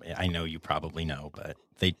 porcupine. I know you probably know, but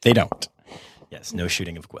they don't. Yes, no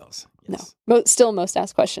shooting of quills. Yes. No. Still most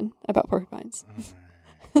asked question about porcupines.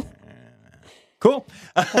 Cool.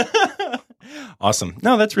 Awesome.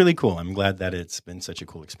 No, that's really cool. I'm glad that it's been such a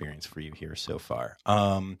cool experience for you here so far.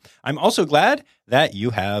 I'm also glad that you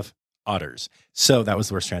have otters. So that was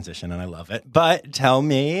the worst transition, and I love it. But tell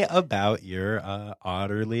me about your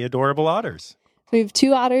otterly adorable otters. We have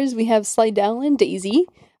 2 otters. We have Slidell and Daisy.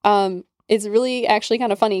 It's really actually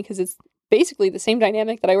kind of funny because it's basically the same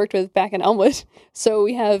dynamic that I worked with back in Elmwood. So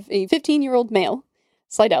we have a 15-year-old male,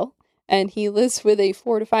 Slidell, and he lives with a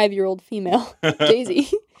 4 to 5-year-old female, Daisy,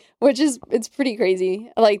 it's pretty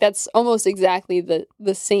crazy. Like that's almost exactly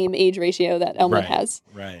the same age ratio that Elmwood has.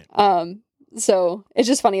 Right. So it's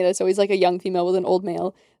just funny that it's always like a young female with an old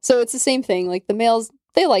male. So it's the same thing. Like the males,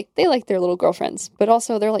 they like their little girlfriends, but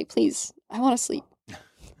also they're like, please, I want to sleep.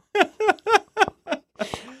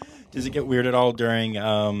 Does it get weird at all during,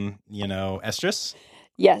 estrus?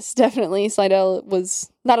 Yes, definitely. Slidell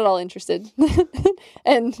was not at all interested.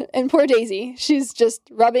 and poor Daisy, she's just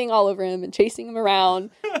rubbing all over him and chasing him around,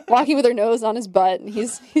 walking with her nose on his butt. And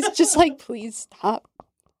he's just like, please stop.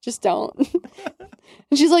 Just don't.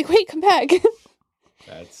 And she's like, wait, come back.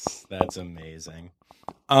 That's amazing.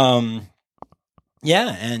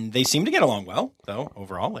 Yeah, and they seem to get along well, though,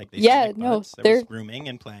 overall. Like, they're grooming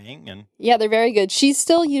and playing. And yeah, they're very good. She's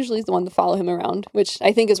still usually the one to follow him around, which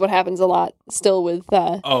I think is what happens a lot still with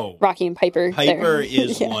Rocky and Piper. Piper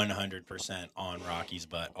is 100% on Rocky's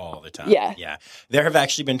butt all the time. Yeah. There have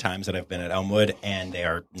actually been times that I've been at Elmwood, and they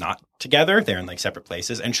are not together. They're in, like, separate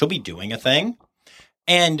places, and she'll be doing a thing,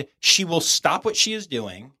 and she will stop what she is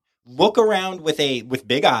doing, look around with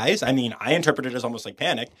big eyes. I mean, I interpret it as almost like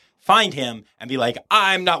panic. Find him and be like,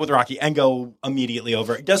 I'm not with Rocky, and go immediately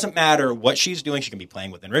over. It doesn't matter what she's doing. She can be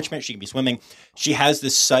playing with enrichment. She can be swimming. She has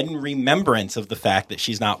this sudden remembrance of the fact that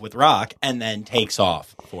she's not with Rock and then takes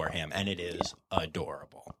off for him. And it is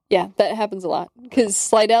adorable. Yeah, that happens a lot because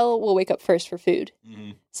Slidell will wake up first for food.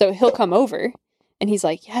 Mm-hmm. So he'll come over and he's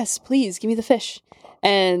like, yes, please give me the fish.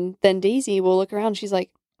 And then Daisy will look around. She's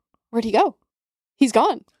like, where'd he go? He's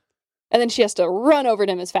gone. And then she has to run over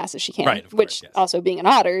to him as fast as she can, right, of course, which also being an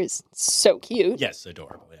otter is so cute. Yes,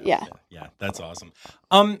 adorable. Yeah, that's awesome.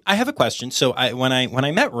 I have a question. So when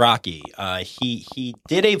I met Rocky, he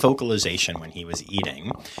did a vocalization when he was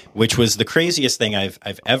eating, which was the craziest thing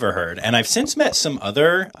I've ever heard. And I've since met some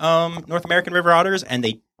other North American river otters, and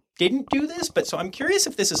they didn't do this, but so I'm curious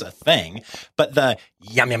if this is a thing. But the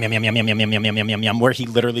yum yum yum yum yum yum yum yum yum yum yum yum, where he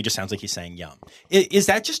literally just sounds like he's saying yum. Is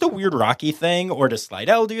that just a weird Rocky thing, or does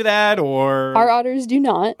Slidell do that? Or our otters do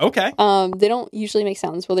not. Okay. They don't usually make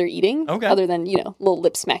sounds while they're eating. Okay. Other than little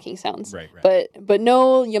lip smacking sounds. Right. But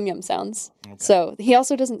no yum yum sounds. Okay. So he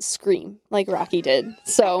also doesn't scream like Rocky did.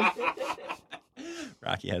 So.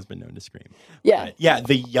 Rocky has been known to scream. Yeah.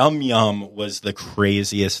 The yum yum was the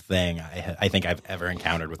craziest thing I think I've ever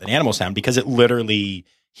encountered with an animal sound, because it literally,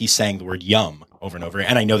 he's saying the word yum over and over.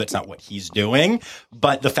 And I know that's not what he's doing,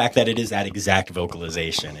 but the fact that it is that exact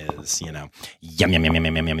vocalization is, yum yum yum yum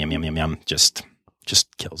yum yum yum yum yum yum just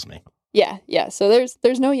kills me. Yeah. So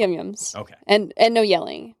there's no yum yums. Okay. And no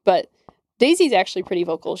yelling. But Daisy's actually pretty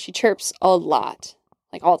vocal. She chirps a lot,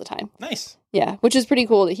 like all the time. Nice. Yeah, which is pretty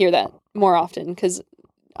cool to hear that more often, because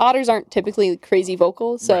otters aren't typically crazy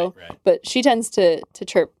vocal, so right. But she tends to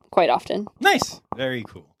chirp quite often. Nice. Very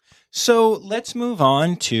cool. So let's move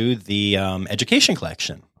on to the education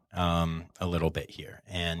collection a little bit here.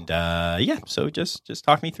 And so just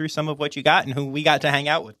talk me through some of what you got and who we got to hang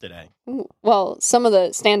out with today. Ooh, well, some of the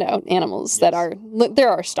standout animals that are, there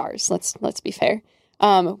are stars, let's be fair.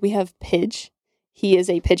 We have Pidge. He is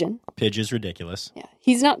a pigeon. Pidge is ridiculous. Yeah,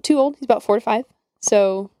 he's not too old. He's about 4 to 5,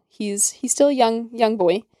 so he's still a young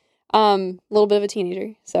boy. A little bit of a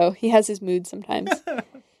teenager, so he has his moods sometimes.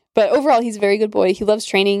 But overall, he's a very good boy. He loves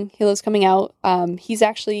training. He loves coming out. He's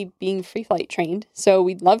actually being free flight trained, so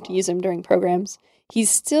we'd love to use him during programs. He's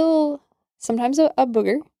still sometimes a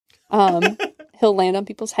booger. He'll land on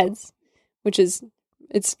people's heads,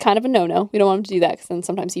 it's kind of a no-no. We don't want him to do that because then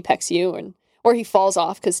sometimes he pecks you, or he falls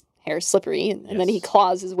off because hair is slippery, and then he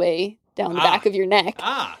claws his way down the back of your neck.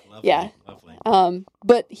 Lovely, yeah. Lovely.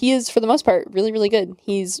 But he is, for the most part, really, really good.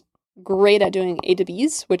 He's great at doing A to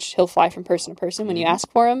Bs, which he'll fly from person to person when you ask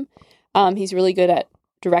for him. He's really good at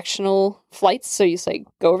directional flights, so you say,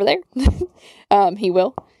 go over there. He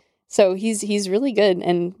will. So he's really good,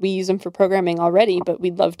 and we use him for programming already, but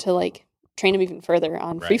we'd love to, train him even further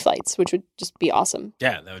on free flights, which would just be awesome.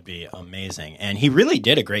 Yeah, that would be amazing. And he really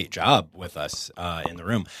did a great job with us in the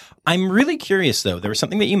room. I'm really curious, though. There was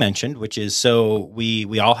something that you mentioned, which is, so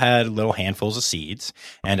we all had little handfuls of seeds,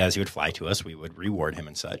 and as he would fly to us, we would reward him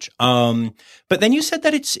and such. But then you said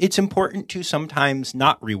that it's important to sometimes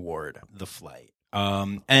not reward the flight.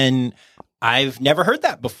 And I've never heard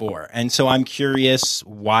that before. And so I'm curious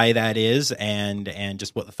why that is and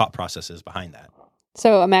just what the thought process is behind that.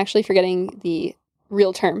 So I'm actually forgetting the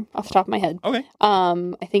real term off the top of my head. Okay.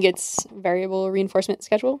 I think it's variable reinforcement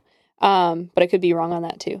schedule, but I could be wrong on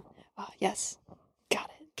that too. Yes, got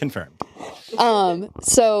it. Confirmed.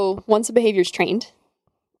 So once a behavior is trained,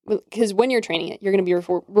 because when you're training it, you're going to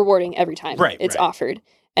be rewarding every time it's offered.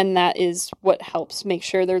 And that is what helps make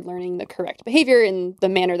sure they're learning the correct behavior in the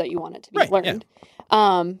manner that you want it to be learned.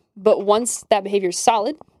 Yeah. But once that behavior is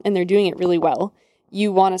solid and they're doing it really well,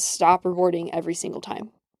 you want to stop rewarding every single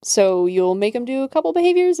time. So you'll make them do a couple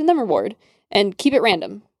behaviors and then reward, and keep it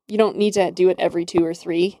random. You don't need to do it every 2 or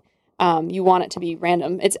 3. You want it to be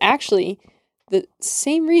random. It's actually the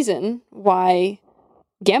same reason why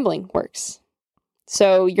gambling works.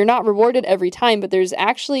 So you're not rewarded every time, but there's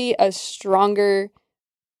actually a stronger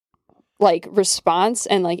response,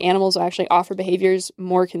 and animals will actually offer behaviors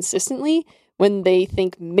more consistently when they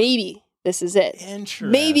think maybe this is it.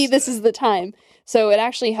 Interesting. Maybe this is the time. So it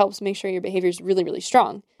actually helps make sure your behavior is really, really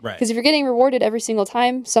strong. Right. Because if you're getting rewarded every single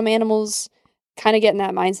time, some animals kind of get in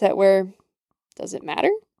that mindset where, does it matter?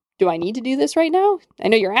 Do I need to do this right now? I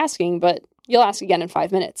know you're asking, but you'll ask again in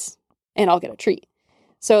 5 minutes, and I'll get a treat.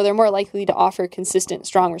 So they're more likely to offer consistent,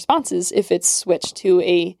 strong responses if it's switched to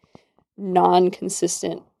a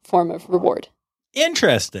non-consistent form of reward.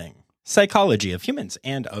 Interesting. Psychology of humans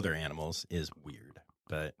and other animals is weird,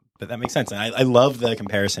 but that makes sense. And I love the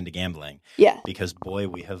comparison to gambling. Yeah. Because, boy,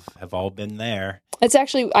 we have all been there. It's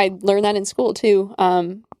actually, I learned that in school, too,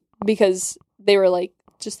 because they were like,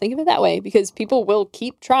 just think of it that way, because people will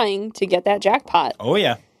keep trying to get that jackpot. Oh,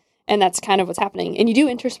 yeah. And that's kind of what's happening. And you do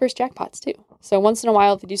intersperse jackpots, too. So once in a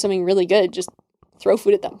while, if you do something really good, just throw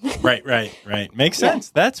food at them. Right. Makes sense.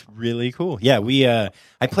 Yeah. That's really cool. Yeah,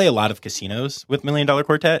 I play a lot of casinos with $1 Million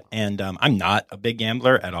Quartet, and I'm not a big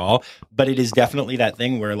gambler at all, but it is definitely that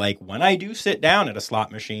thing where, when I do sit down at a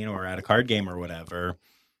slot machine or at a card game or whatever,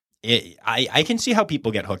 I can see how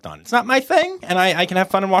people get hooked on it. It's not my thing, and I can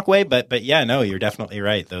have fun and walk away, but yeah, no, you're definitely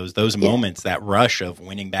right. Those moments, that rush of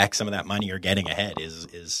winning back some of that money or getting ahead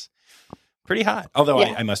is pretty hot. Although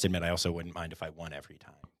I must admit, I also wouldn't mind if I won every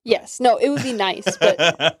time. Yes. No, it would be nice,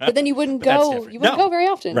 but then you wouldn't go. You wouldn't go very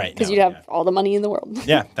often, right? Because you'd have all the money in the world.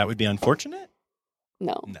 Yeah, that would be unfortunate.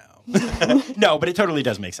 No. No, but it totally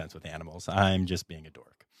does make sense with animals. I'm just being a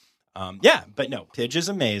dork. Yeah, but no, Pidge is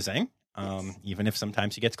amazing. Even if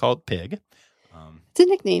sometimes he gets called Pig. It's a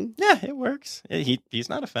nickname. Yeah, it works. He's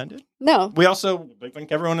not offended. No. We also, I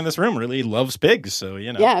think everyone in this room really loves pigs, so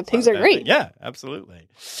Yeah, pigs are great. Yeah, absolutely.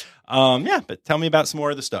 Yeah, but tell me about some more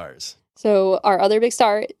of the stars. So our other big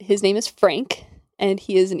star, his name is Frank, and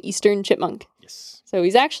he is an eastern chipmunk. Yes. So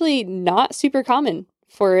he's actually not super common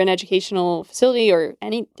for an educational facility or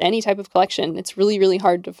any type of collection. It's really, really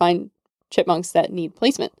hard to find chipmunks that need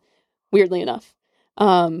placement, weirdly enough.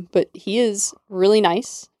 But he is really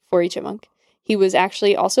nice for a chipmunk. He was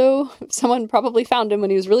actually also, someone probably found him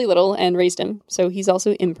when he was really little and raised him. So he's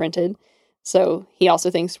also imprinted. So he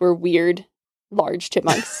also thinks we're weird, large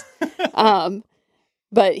chipmunks.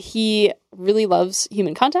 But he really loves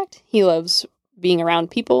human contact. He loves being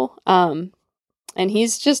around people. And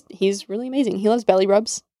he's really amazing. He loves belly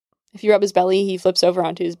rubs. If you rub his belly, he flips over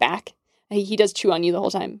onto his back. He does chew on you the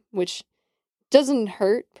whole time, which doesn't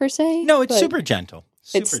hurt per se. No, it's super gentle.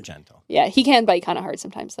 Super gentle. Yeah, he can bite kind of hard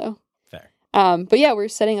sometimes, though. Fair. But yeah, we're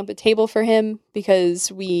setting up a table for him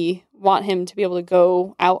because we want him to be able to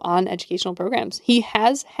go out on educational programs. He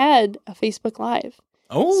has had a Facebook Live.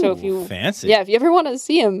 Oh, So if you fancy. Yeah, if you ever want to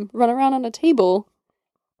see him run around on a table,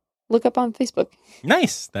 look up on Facebook.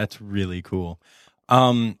 Nice. That's really cool.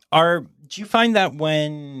 Do you find that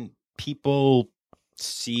when people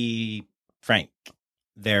see Frank,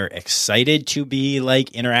 they're excited to be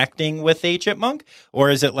like interacting with a chipmunk? Or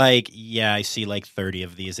is it like, yeah, I see like 30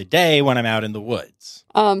 of these a day when I'm out in the woods?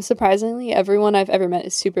 Surprisingly, everyone I've ever met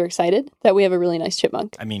is super excited that we have a really nice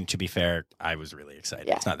chipmunk. I mean, to be fair, I was really excited.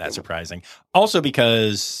 Yeah. It's not that surprising. Also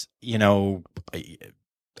because,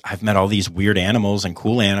 I've met all these weird animals and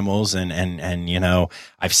cool animals and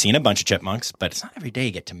I've seen a bunch of chipmunks, but it's not every day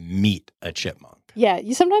you get to meet a chipmunk. Yeah,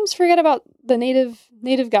 you sometimes forget about the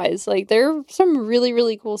native guys. Like, there are some really,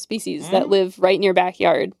 really cool species that live right in your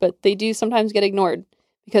backyard, but they do sometimes get ignored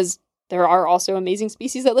because there are also amazing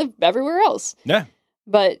species that live everywhere else. Yeah.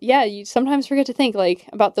 But yeah, you sometimes forget to think like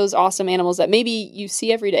about those awesome animals that maybe you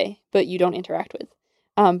see every day, but you don't interact with.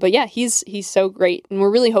 But yeah, he's so great, and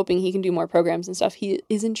we're really hoping he can do more programs and stuff. He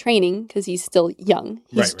is in training because he's still young.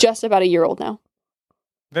 He's just about a year old now.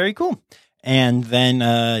 Very cool. And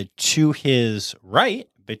then to his right,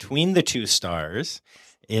 between the two stars,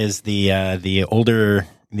 is the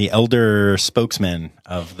elder spokesman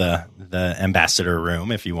of the ambassador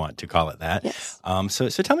room, if you want to call it that. Yes. So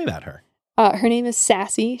tell me about her. Her name is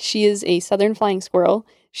Sassy. She is a southern flying squirrel.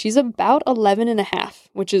 She's about 11 and a half,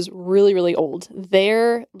 which is really, really old.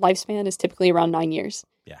 Their lifespan is typically around 9 years.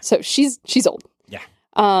 Yeah. So she's old. Yeah.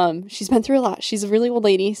 She's been through a lot. She's a really old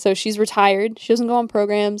lady. So she's retired. She doesn't go on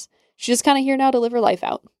programs. She's just kind of here now to live her life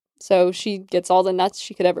out. So she gets all the nuts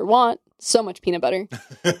she could ever want. So much peanut butter.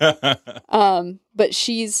 But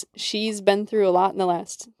she's been through a lot in the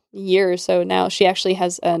last year or so now. She actually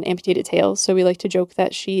has an amputated tail. So we like to joke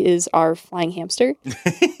that she is our flying hamster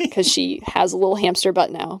because she has a little hamster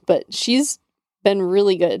butt now. But she's been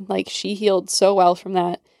really good. Like, she healed so well from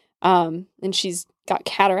that. And she's got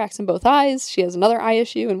cataracts in both eyes. She has another eye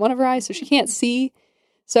issue in one of her eyes, so she can't see.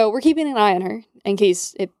 So we're keeping an eye on her in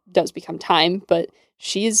case it does become time. But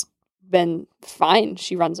she's been fine.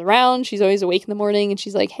 She runs around. She's always awake in the morning, and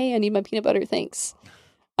she's like, "Hey, I need my peanut butter, thanks."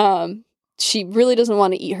 She really doesn't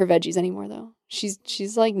want to eat her veggies anymore, though.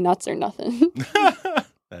 She's like nuts or nothing.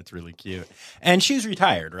 That's really cute. And she's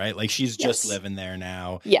retired, right? Like, she's just living there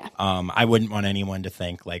now. Yeah. I wouldn't want anyone to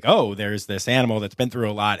think like, oh, there's this animal that's been through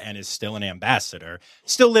a lot and is still an ambassador.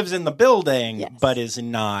 Still lives in the building, but is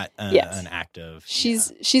not an active.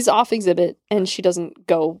 She's off exhibit, and she doesn't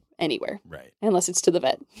go anywhere. Right. Unless it's to the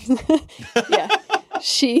vet. Yeah.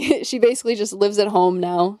 She basically just lives at home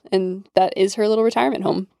now, and that is her little retirement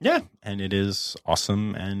home. Yeah. And it is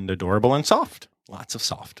awesome and adorable and soft. Lots of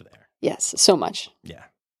soft there. Yes, so much. Yeah.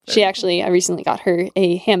 I recently got her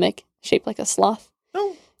a hammock shaped like a sloth.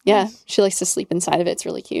 Oh, yeah. Nice. She likes to sleep inside of it. It's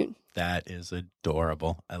really cute. That is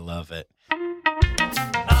adorable. I love it.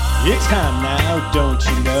 It's time now, don't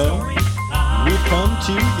you know? We've come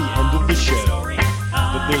to the end of the show.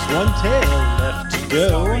 But there's one tale left to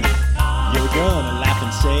go. You're gonna laugh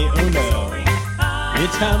and say, oh no.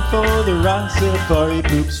 It's time for the Ross Safari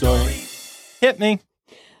poop story. Hit me.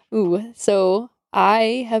 Ooh, so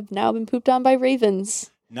I have now been pooped on by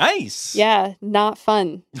ravens. Nice. Yeah, not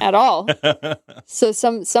fun at all. So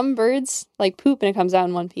some birds like poop and it comes out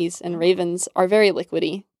in one piece, and ravens are very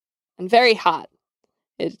liquidy and very hot.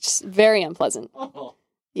 It's very unpleasant. Oh.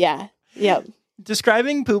 Yeah. Yep.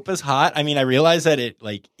 Describing poop as hot, I mean, I realize that it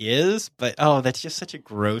like is, but that's just such a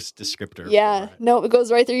gross descriptor. Yeah. No, it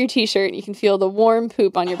goes right through your t-shirt, and you can feel the warm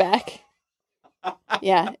poop on your back.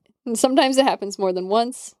 Yeah. And sometimes it happens more than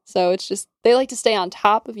once. So it's just, they like to stay on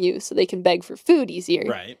top of you so they can beg for food easier.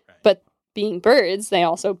 Right. But being birds, they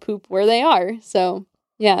also poop where they are. So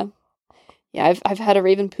yeah. Yeah, I've had a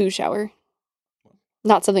raven poo shower.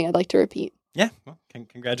 Not something I'd like to repeat. Yeah. Well,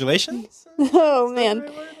 congratulations. Oh, man.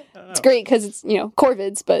 It's great because it's,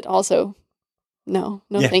 corvids, but also no,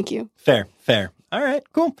 thank you. Fair. All right,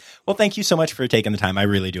 cool. Well, thank you so much for taking the time. I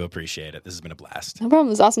really do appreciate it. This has been a blast. No problem. It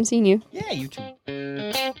was awesome seeing you. Yeah, you too.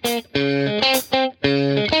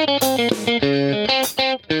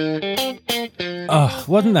 Oh,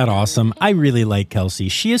 wasn't that awesome? I really like Kelsey.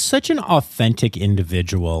 She is such an authentic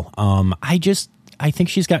individual. I think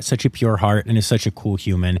she's got such a pure heart and is such a cool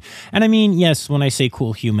human. And I mean, yes, when I say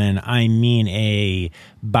cool human, I mean a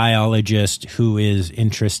biologist who is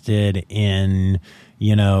interested in,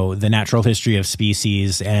 the natural history of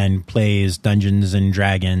species and plays Dungeons and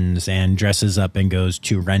Dragons and dresses up and goes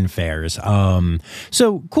to Ren fairs.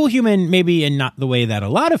 So cool human, maybe in not the way that a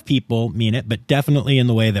lot of people mean it, but definitely in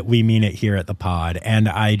the way that we mean it here at the pod. And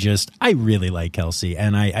I really like Kelsey.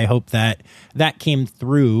 And I hope that came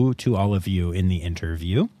through to all of you in the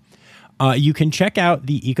interview. You can check out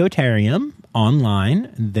the Ecotarium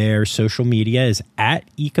online. Their social media is at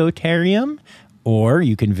Ecotarium, or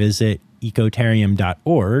you can visit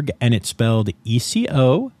ecotarium.org, and it's spelled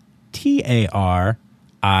ECOTARIUM.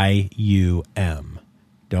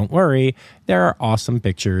 Don't worry, there are awesome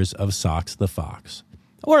pictures of Socks the Fox.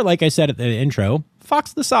 Or, like I said at the intro,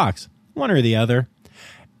 Fox the Socks, one or the other.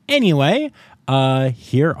 Anyway,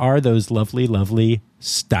 here are those lovely, lovely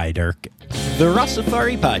Stydirk. The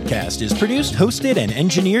Rossafari podcast is produced, hosted, and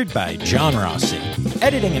engineered by John Rossi.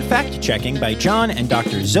 Editing and fact-checking by John and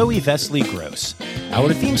Dr. Zoe Vesley Gross.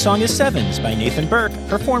 Our theme song is Sevens by Nathan Burke,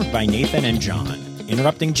 performed by Nathan and John.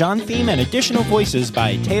 Interrupting John theme and additional voices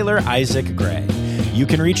by Taylor Isaac Gray. You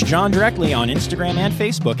can reach John directly on Instagram and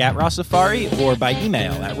Facebook at Rossafari or by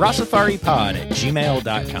email at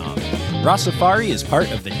rossafaripod@gmail.com. Rossafari is part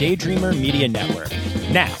of the Daydreamer Media Network.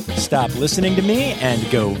 Now, stop listening to me and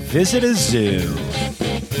go visit a zoo.